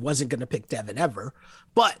he wasn't going to pick Devin ever.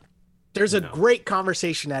 But there's a great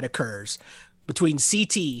conversation that occurs between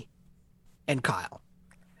CT and Kyle.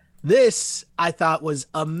 This, I thought, was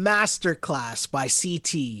a masterclass by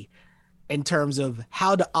CT in terms of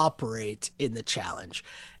how to operate in the challenge.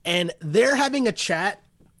 And they're having a chat,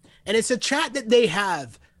 and it's a chat that they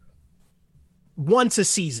have once a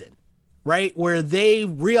season, right? Where they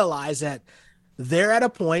realize that they're at a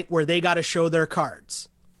point where they got to show their cards.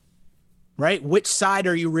 Right? Which side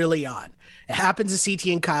are you really on? It happens to CT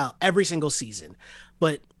and Kyle every single season.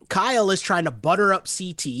 But Kyle is trying to butter up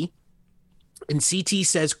CT, and CT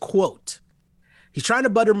says, quote, he's trying to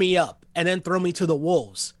butter me up and then throw me to the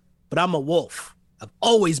wolves, but I'm a wolf. I've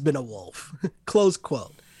always been a wolf. Close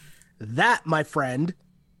quote. That, my friend,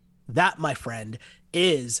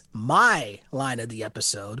 is my line of the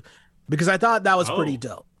episode, because I thought that was pretty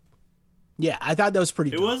dope. Yeah, I thought that was pretty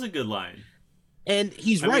dope. It was a good line. And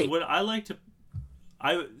he's right. Mean, what I like to,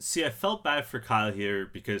 I felt bad for Kyle here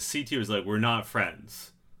because CT was like, we're not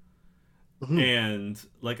friends. Mm-hmm. And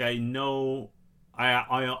like, I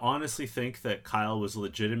honestly think that Kyle was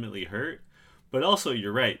legitimately hurt, but also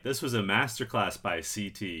you're right. This was a masterclass by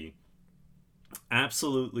CT,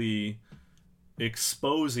 absolutely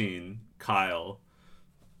exposing Kyle,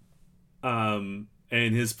 and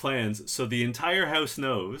his plans. So the entire house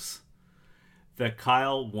knows that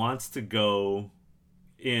Kyle wants to go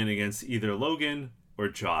in against either Logan or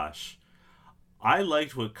Josh. I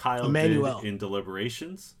liked what Kyle did in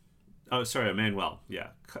deliberations. Oh, sorry, Emmanuel. Yeah,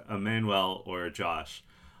 Emmanuel or Josh.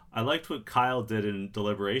 I liked what Kyle did in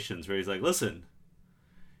deliberations, where he's like, listen,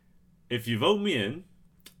 if you vote me in,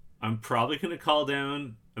 I'm probably going to call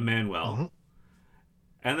down Emmanuel,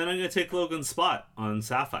 and then I'm going to take Logan's spot on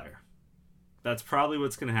Sapphire. That's probably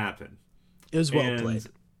what's going to happen. It was well played.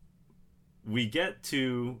 We get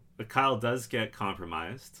to Kyle does get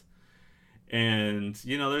compromised, and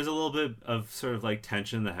you know there's a little bit of sort of like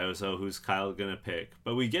tension in the house. Oh, who's Kyle gonna pick?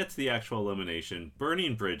 But we get to the actual elimination,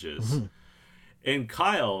 burning bridges, and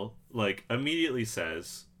Kyle like immediately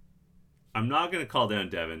says, "I'm not gonna call down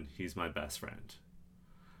Devin. He's my best friend.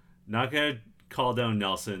 Not gonna call down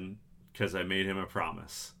Nelson because I made him a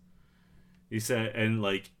promise." He said, and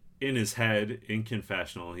like in his head in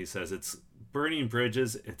confessional, he says it's burning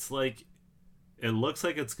bridges. It's like. It looks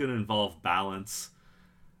like it's going to involve balance.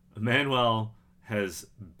 Emmanuel has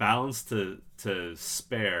balance to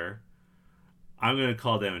spare. I'm going to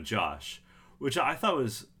call down Josh, which I thought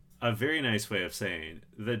was a very nice way of saying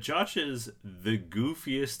that Josh is the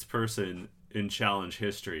goofiest person in challenge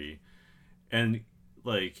history. And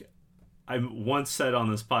like I once said on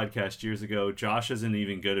this podcast years ago, Josh isn't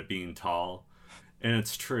even good at being tall. And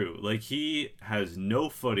it's true. Like, he has no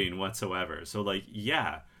footing whatsoever. So like,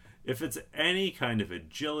 yeah, if it's any kind of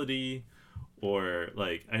agility or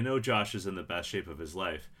like, I know Josh is in the best shape of his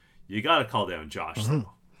life, you got to call down Josh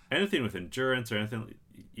though. Anything with endurance or anything,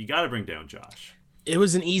 you got to bring down Josh. It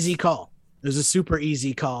was an easy call. It was a super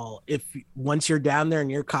easy call. If once you're down there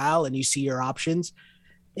and you're Kyle and you see your options,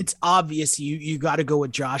 it's obvious you got to go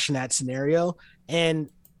with Josh in that scenario.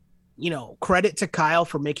 And, you know, credit to Kyle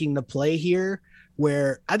for making the play here,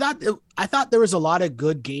 where I thought there was a lot of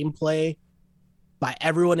good gameplay by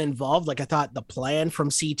everyone involved. Like, I thought the plan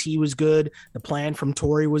from CT was good. The plan from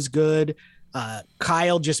Tori was good.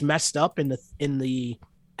 Kyle just messed up in the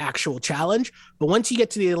actual challenge. But once you get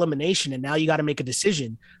to the elimination and now you got to make a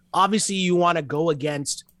decision, obviously you want to go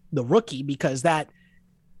against the rookie because that,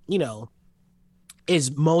 you know,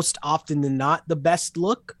 is most often than not the best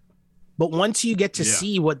look. But once you get to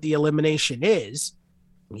see what the elimination is,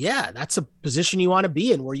 yeah, that's a position you want to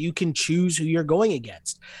be in where you can choose who you're going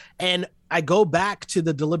against. And I go back to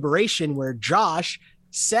the deliberation where Josh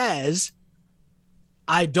says,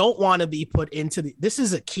 I don't want to be put into this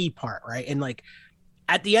is a key part, right? And like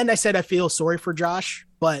at the end, I said, I feel sorry for Josh,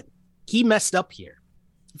 but he messed up here.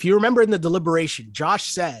 If you remember in the deliberation,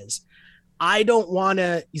 Josh says, I don't want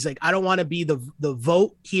to be the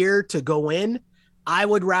vote here to go in. I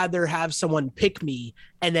would rather have someone pick me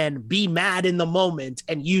and then be mad in the moment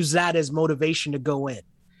and use that as motivation to go in,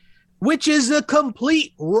 which is a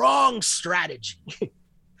complete wrong strategy.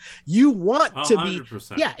 You want 100%.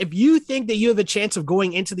 To be, if you think that you have a chance of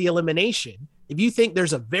going into the elimination, if you think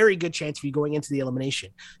there's a very good chance of you going into the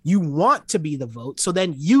elimination, you want to be the vote. So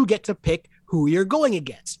then you get to pick who you're going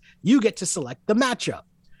against. You get to select the matchup.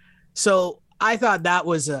 So I thought that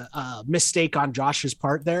was a mistake on Josh's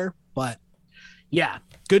part there, but yeah,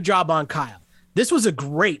 good job on Kyle. This was a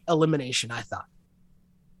great elimination, I thought.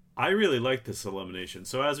 I really like this elimination.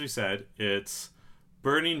 So as we said, it's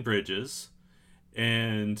burning bridges,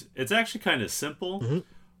 and it's actually kind of simple. Mm-hmm.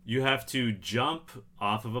 You have to jump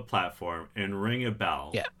off of a platform and ring a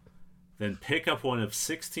bell. Yeah. Then pick up one of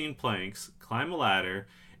 16 planks, climb a ladder,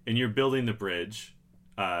 and you're building the bridge.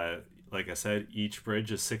 Like I said, each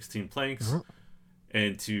bridge is 16 planks. Mm-hmm.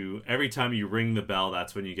 And every time you ring the bell,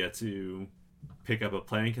 that's when you get to pick up a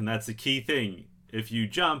plank. And that's the key thing. If you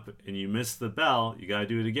jump and you miss the bell, you got to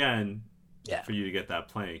do it again for you to get that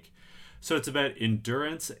plank. So it's about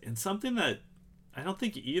endurance and something that I don't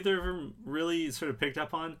think either of them really sort of picked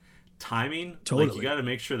up on. Timing. Totally. Like you got to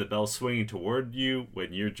make sure the bell's swinging toward you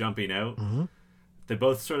when you're jumping out. Mm-hmm. They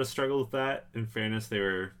both sort of struggled with that. In fairness, they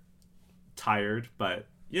were tired, but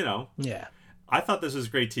you know. Yeah. I thought this was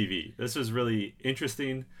great TV. This was really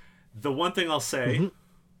interesting. The one thing I'll say, mm-hmm.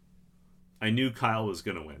 I knew Kyle was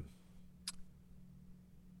going to win.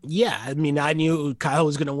 Yeah, I mean, I knew Kyle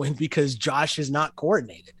was going to win because Josh is not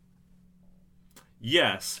coordinated.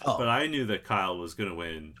 Yes, but I knew that Kyle was going to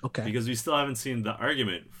win. Okay. Because we still haven't seen the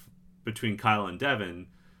argument between Kyle and Devin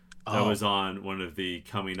that was on one of the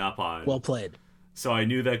coming up on. Well played. So I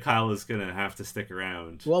knew that Kyle was going to have to stick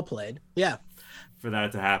around. Well played. Yeah. For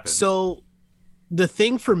that to happen. So the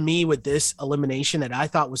thing for me with this elimination that I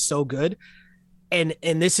thought was so good, and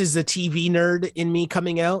this is the TV nerd in me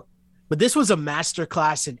coming out, but this was a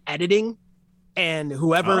masterclass in editing and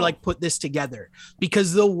whoever put this together,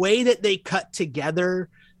 because the way that they cut together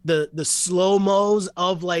the slow-mos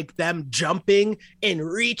of like them jumping and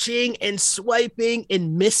reaching and swiping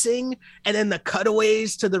and missing, and then the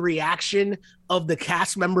cutaways to the reaction of the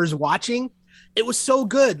cast members watching, it was so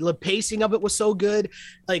good. The pacing of it was so good.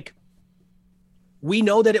 Like, we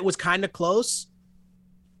know that it was kind of close,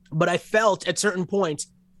 but I felt at certain points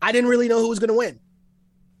I didn't really know who was going to win.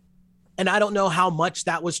 And I don't know how much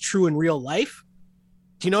that was true in real life.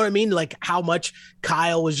 Do you know what I mean? Like how much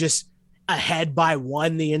Kyle was just ahead by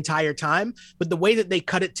one the entire time. But the way that they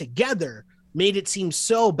cut it together made it seem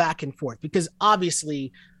so back and forth, because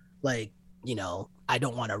obviously, like, you know, I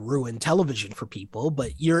don't want to ruin television for people,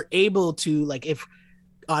 but you're able to, like, if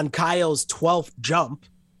on Kyle's 12th jump,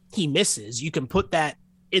 he misses, you can put that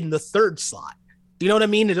in the third slot. Do you know what I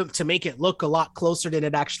mean? To make it look a lot closer than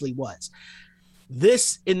it actually was.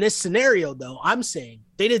 In this scenario, though, I'm saying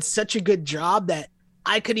they did such a good job that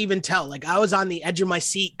I could even tell. Like, I was on the edge of my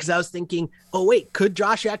seat because I was thinking, oh, wait, could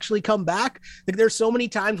Josh actually come back? Like, there's so many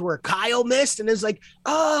times where Kyle missed and it's like,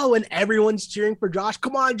 oh, and everyone's cheering for Josh.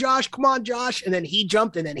 Come on, Josh. Come on, Josh. And then he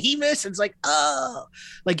jumped and then he missed. And it's like, oh,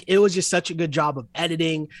 like, it was just such a good job of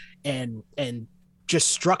editing and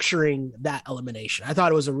just structuring that elimination. I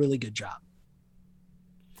thought it was a really good job.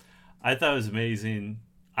 I thought it was amazing.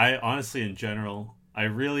 I honestly, in general, I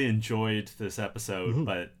really enjoyed this episode, mm-hmm.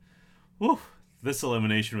 but this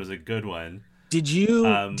elimination was a good one. Did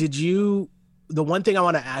you, the one thing I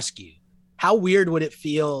want to ask you, how weird would it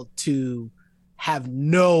feel to have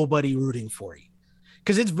nobody rooting for you?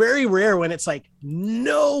 Because it's very rare when it's like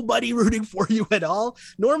nobody rooting for you at all.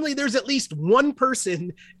 Normally there's at least one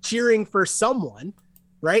person cheering for someone,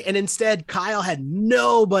 right? And instead Kyle had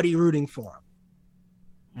nobody rooting for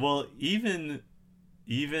him. Well, even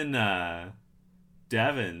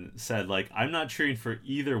Devin said, like, I'm not cheering for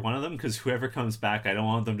either one of them because whoever comes back, I don't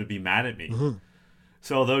want them to be mad at me. Mm-hmm.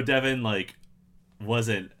 So although Devin, like,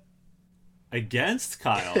 wasn't against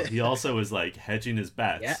Kyle, he also was, like, hedging his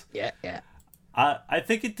bets. Yeah. I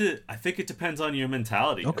think I think it depends on your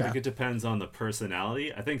mentality. Okay. I think it depends on the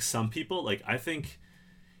personality. I think some people I think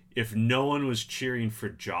if no one was cheering for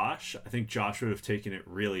Josh, I think Josh would have taken it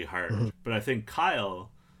really hard. Mm-hmm. But I think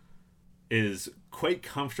Kyle is quite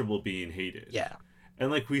comfortable being hated. Yeah.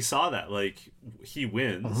 And we saw that, he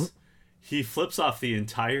wins, Mm-hmm. he flips off the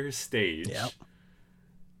entire stage. Yep.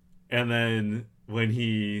 And then when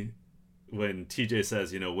TJ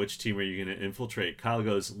says, which team are you going to infiltrate? Kyle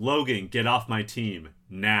goes, Logan, get off my team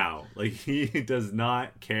now. He does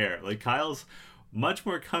not care. Kyle's much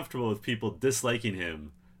more comfortable with people disliking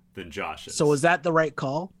him than Josh is. So was that the right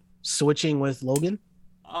call? Switching with Logan?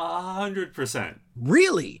 100%.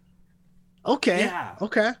 Really? Okay. Yeah.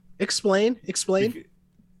 Okay. Explain.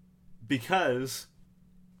 Because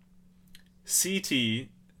CT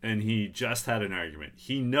and he just had an argument.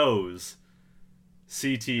 He knows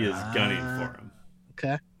CT is gunning for him.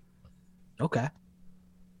 Okay.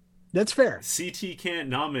 That's fair. CT can't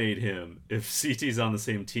nominate him if CT's on the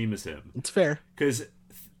same team as him. It's fair. Because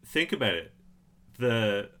think about it.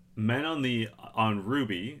 The men on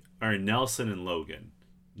Ruby are Nelson and Logan.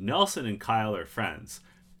 Nelson and Kyle are friends.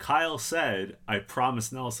 Kyle said, I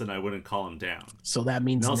promised Nelson I wouldn't call him down. So that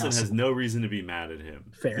means Nelson has no reason to be mad at him.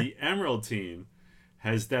 Fair. The Emerald team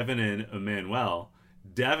has Devin and Emmanuel.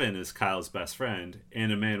 Devin is Kyle's best friend.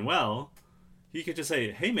 And Emmanuel, he could just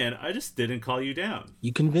say, hey man, I just didn't call you down.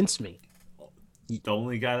 You convinced me. The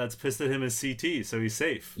only guy that's pissed at him is CT, so he's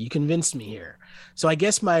safe. You convinced me here. So I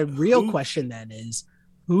guess my real question then is,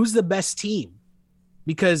 who's the best team?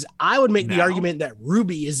 Because I would make the argument that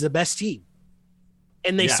Ruby is the best team.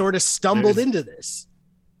 And they sort of stumbled into this.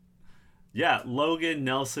 Yeah, Logan,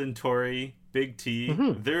 Nelson, Tori, Big T.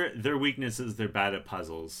 Mm-hmm. Their weakness is they're bad at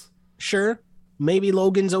puzzles. Sure. Maybe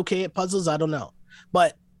Logan's okay at puzzles. I don't know.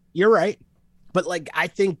 But you're right. But I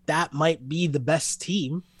think that might be the best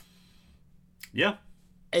team. Yeah.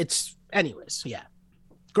 Anyways, yeah.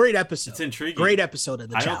 Great episode. It's intriguing. Great episode of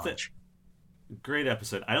the challenge. Great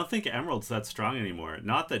episode. I don't think Emerald's that strong anymore.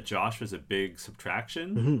 Not that Josh was a big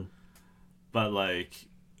subtraction, Mm-hmm. but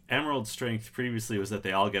Emerald's strength previously was that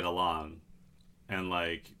they all get along. And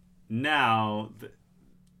now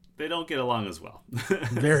they don't get along as well.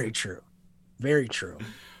 Very true. Very true.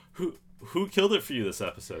 Who killed it for you this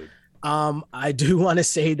episode? I do want to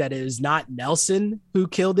say that it is not Nelson who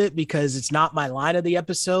killed it because it's not my line of the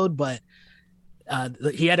episode, but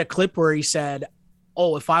he had a clip where he said,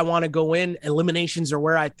 oh, if I want to go in, eliminations are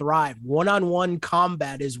where I thrive. One-on-one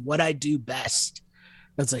combat is what I do best.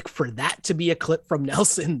 It's for that to be a clip from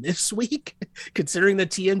Nelson this week, considering the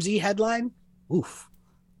TMZ headline, oof,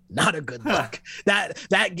 not a good look. That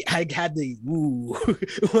I had the ooh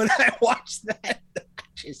when I watched that.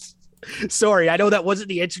 Sorry, I know that wasn't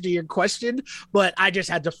the answer to your question, but I just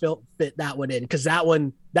had to fit that one in because that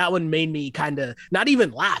one made me kind of not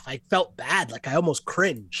even laugh. I felt bad, I almost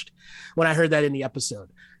cringed when I heard that in the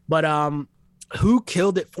episode. But who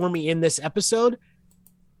killed it for me in this episode?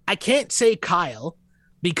 I can't say Kyle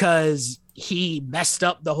because he messed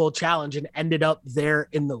up the whole challenge and ended up there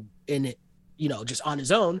in it, just on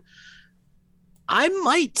his own. I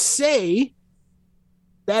might say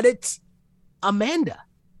that it's Amanda.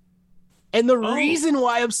 And the reason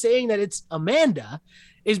why I'm saying that it's Amanda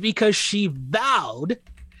is because she vowed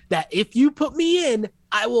that if you put me in,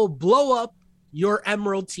 I will blow up your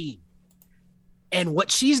Emerald team. And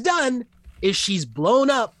what she's done is she's blown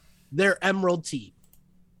up their Emerald team.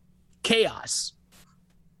 Chaos.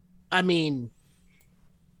 I mean,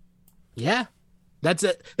 yeah, that's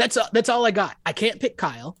it. That's all I got. I can't pick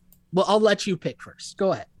Kyle. Well, I'll let you pick first.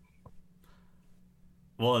 Go ahead.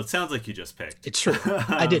 Well, it sounds like you just picked. It's true.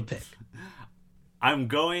 I did pick. I'm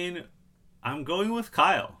going with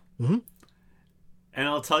Kyle. Mm-hmm. And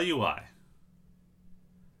I'll tell you why.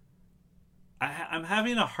 I'm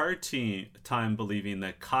having a hard time believing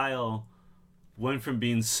that Kyle went from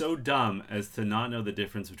being so dumb as to not know the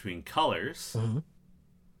difference between colors Mm-hmm.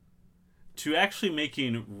 to actually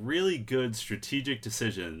making really good strategic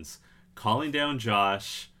decisions, calling down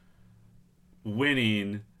Josh,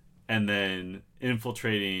 winning, and then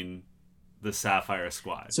infiltrating the Sapphire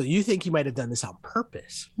Squad. So you think he might have done this on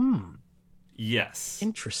purpose? Yes.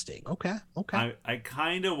 Interesting. Okay. I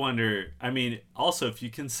kind of wonder, also if you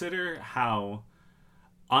consider how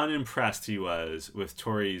unimpressed he was with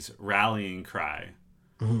Tori's rallying cry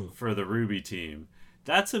for the Ruby team,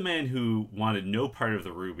 that's a man who wanted no part of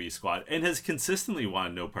the Ruby squad and has consistently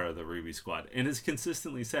wanted no part of the Ruby squad and has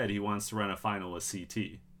consistently said he wants to run a final with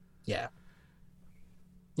CT. Yeah.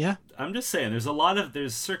 I'm just saying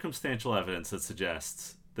there's circumstantial evidence that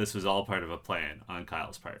suggests this was all part of a plan on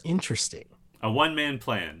Kyle's part. Interesting. A one-man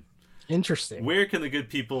plan. Interesting. Where can the good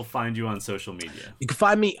people find you on social media? You can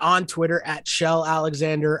find me on Twitter at Shell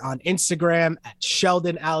Alexander, on Instagram at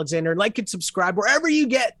Sheldon Alexander. Like and subscribe wherever you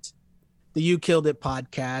get the You Killed It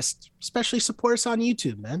podcast. Especially support us on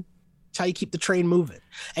YouTube, man. It's how you keep the train moving.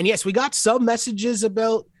 And yes, we got some messages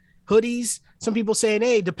about hoodies. Some people saying,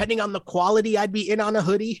 hey, depending on the quality, I'd be in on a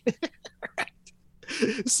hoodie.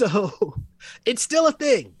 So it's still a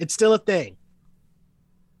thing. It's still a thing.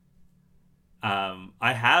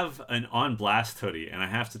 I have an On Blast hoodie, and I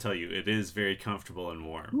have to tell you, it is very comfortable and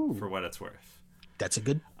warm for what it's worth. That's a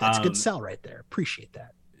good sell right there. Appreciate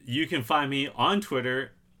that. You can find me on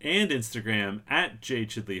Twitter and Instagram at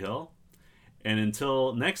jchidleyhill. And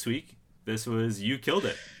until next week, this was You Killed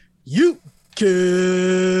It. You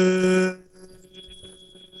killed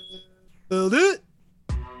it.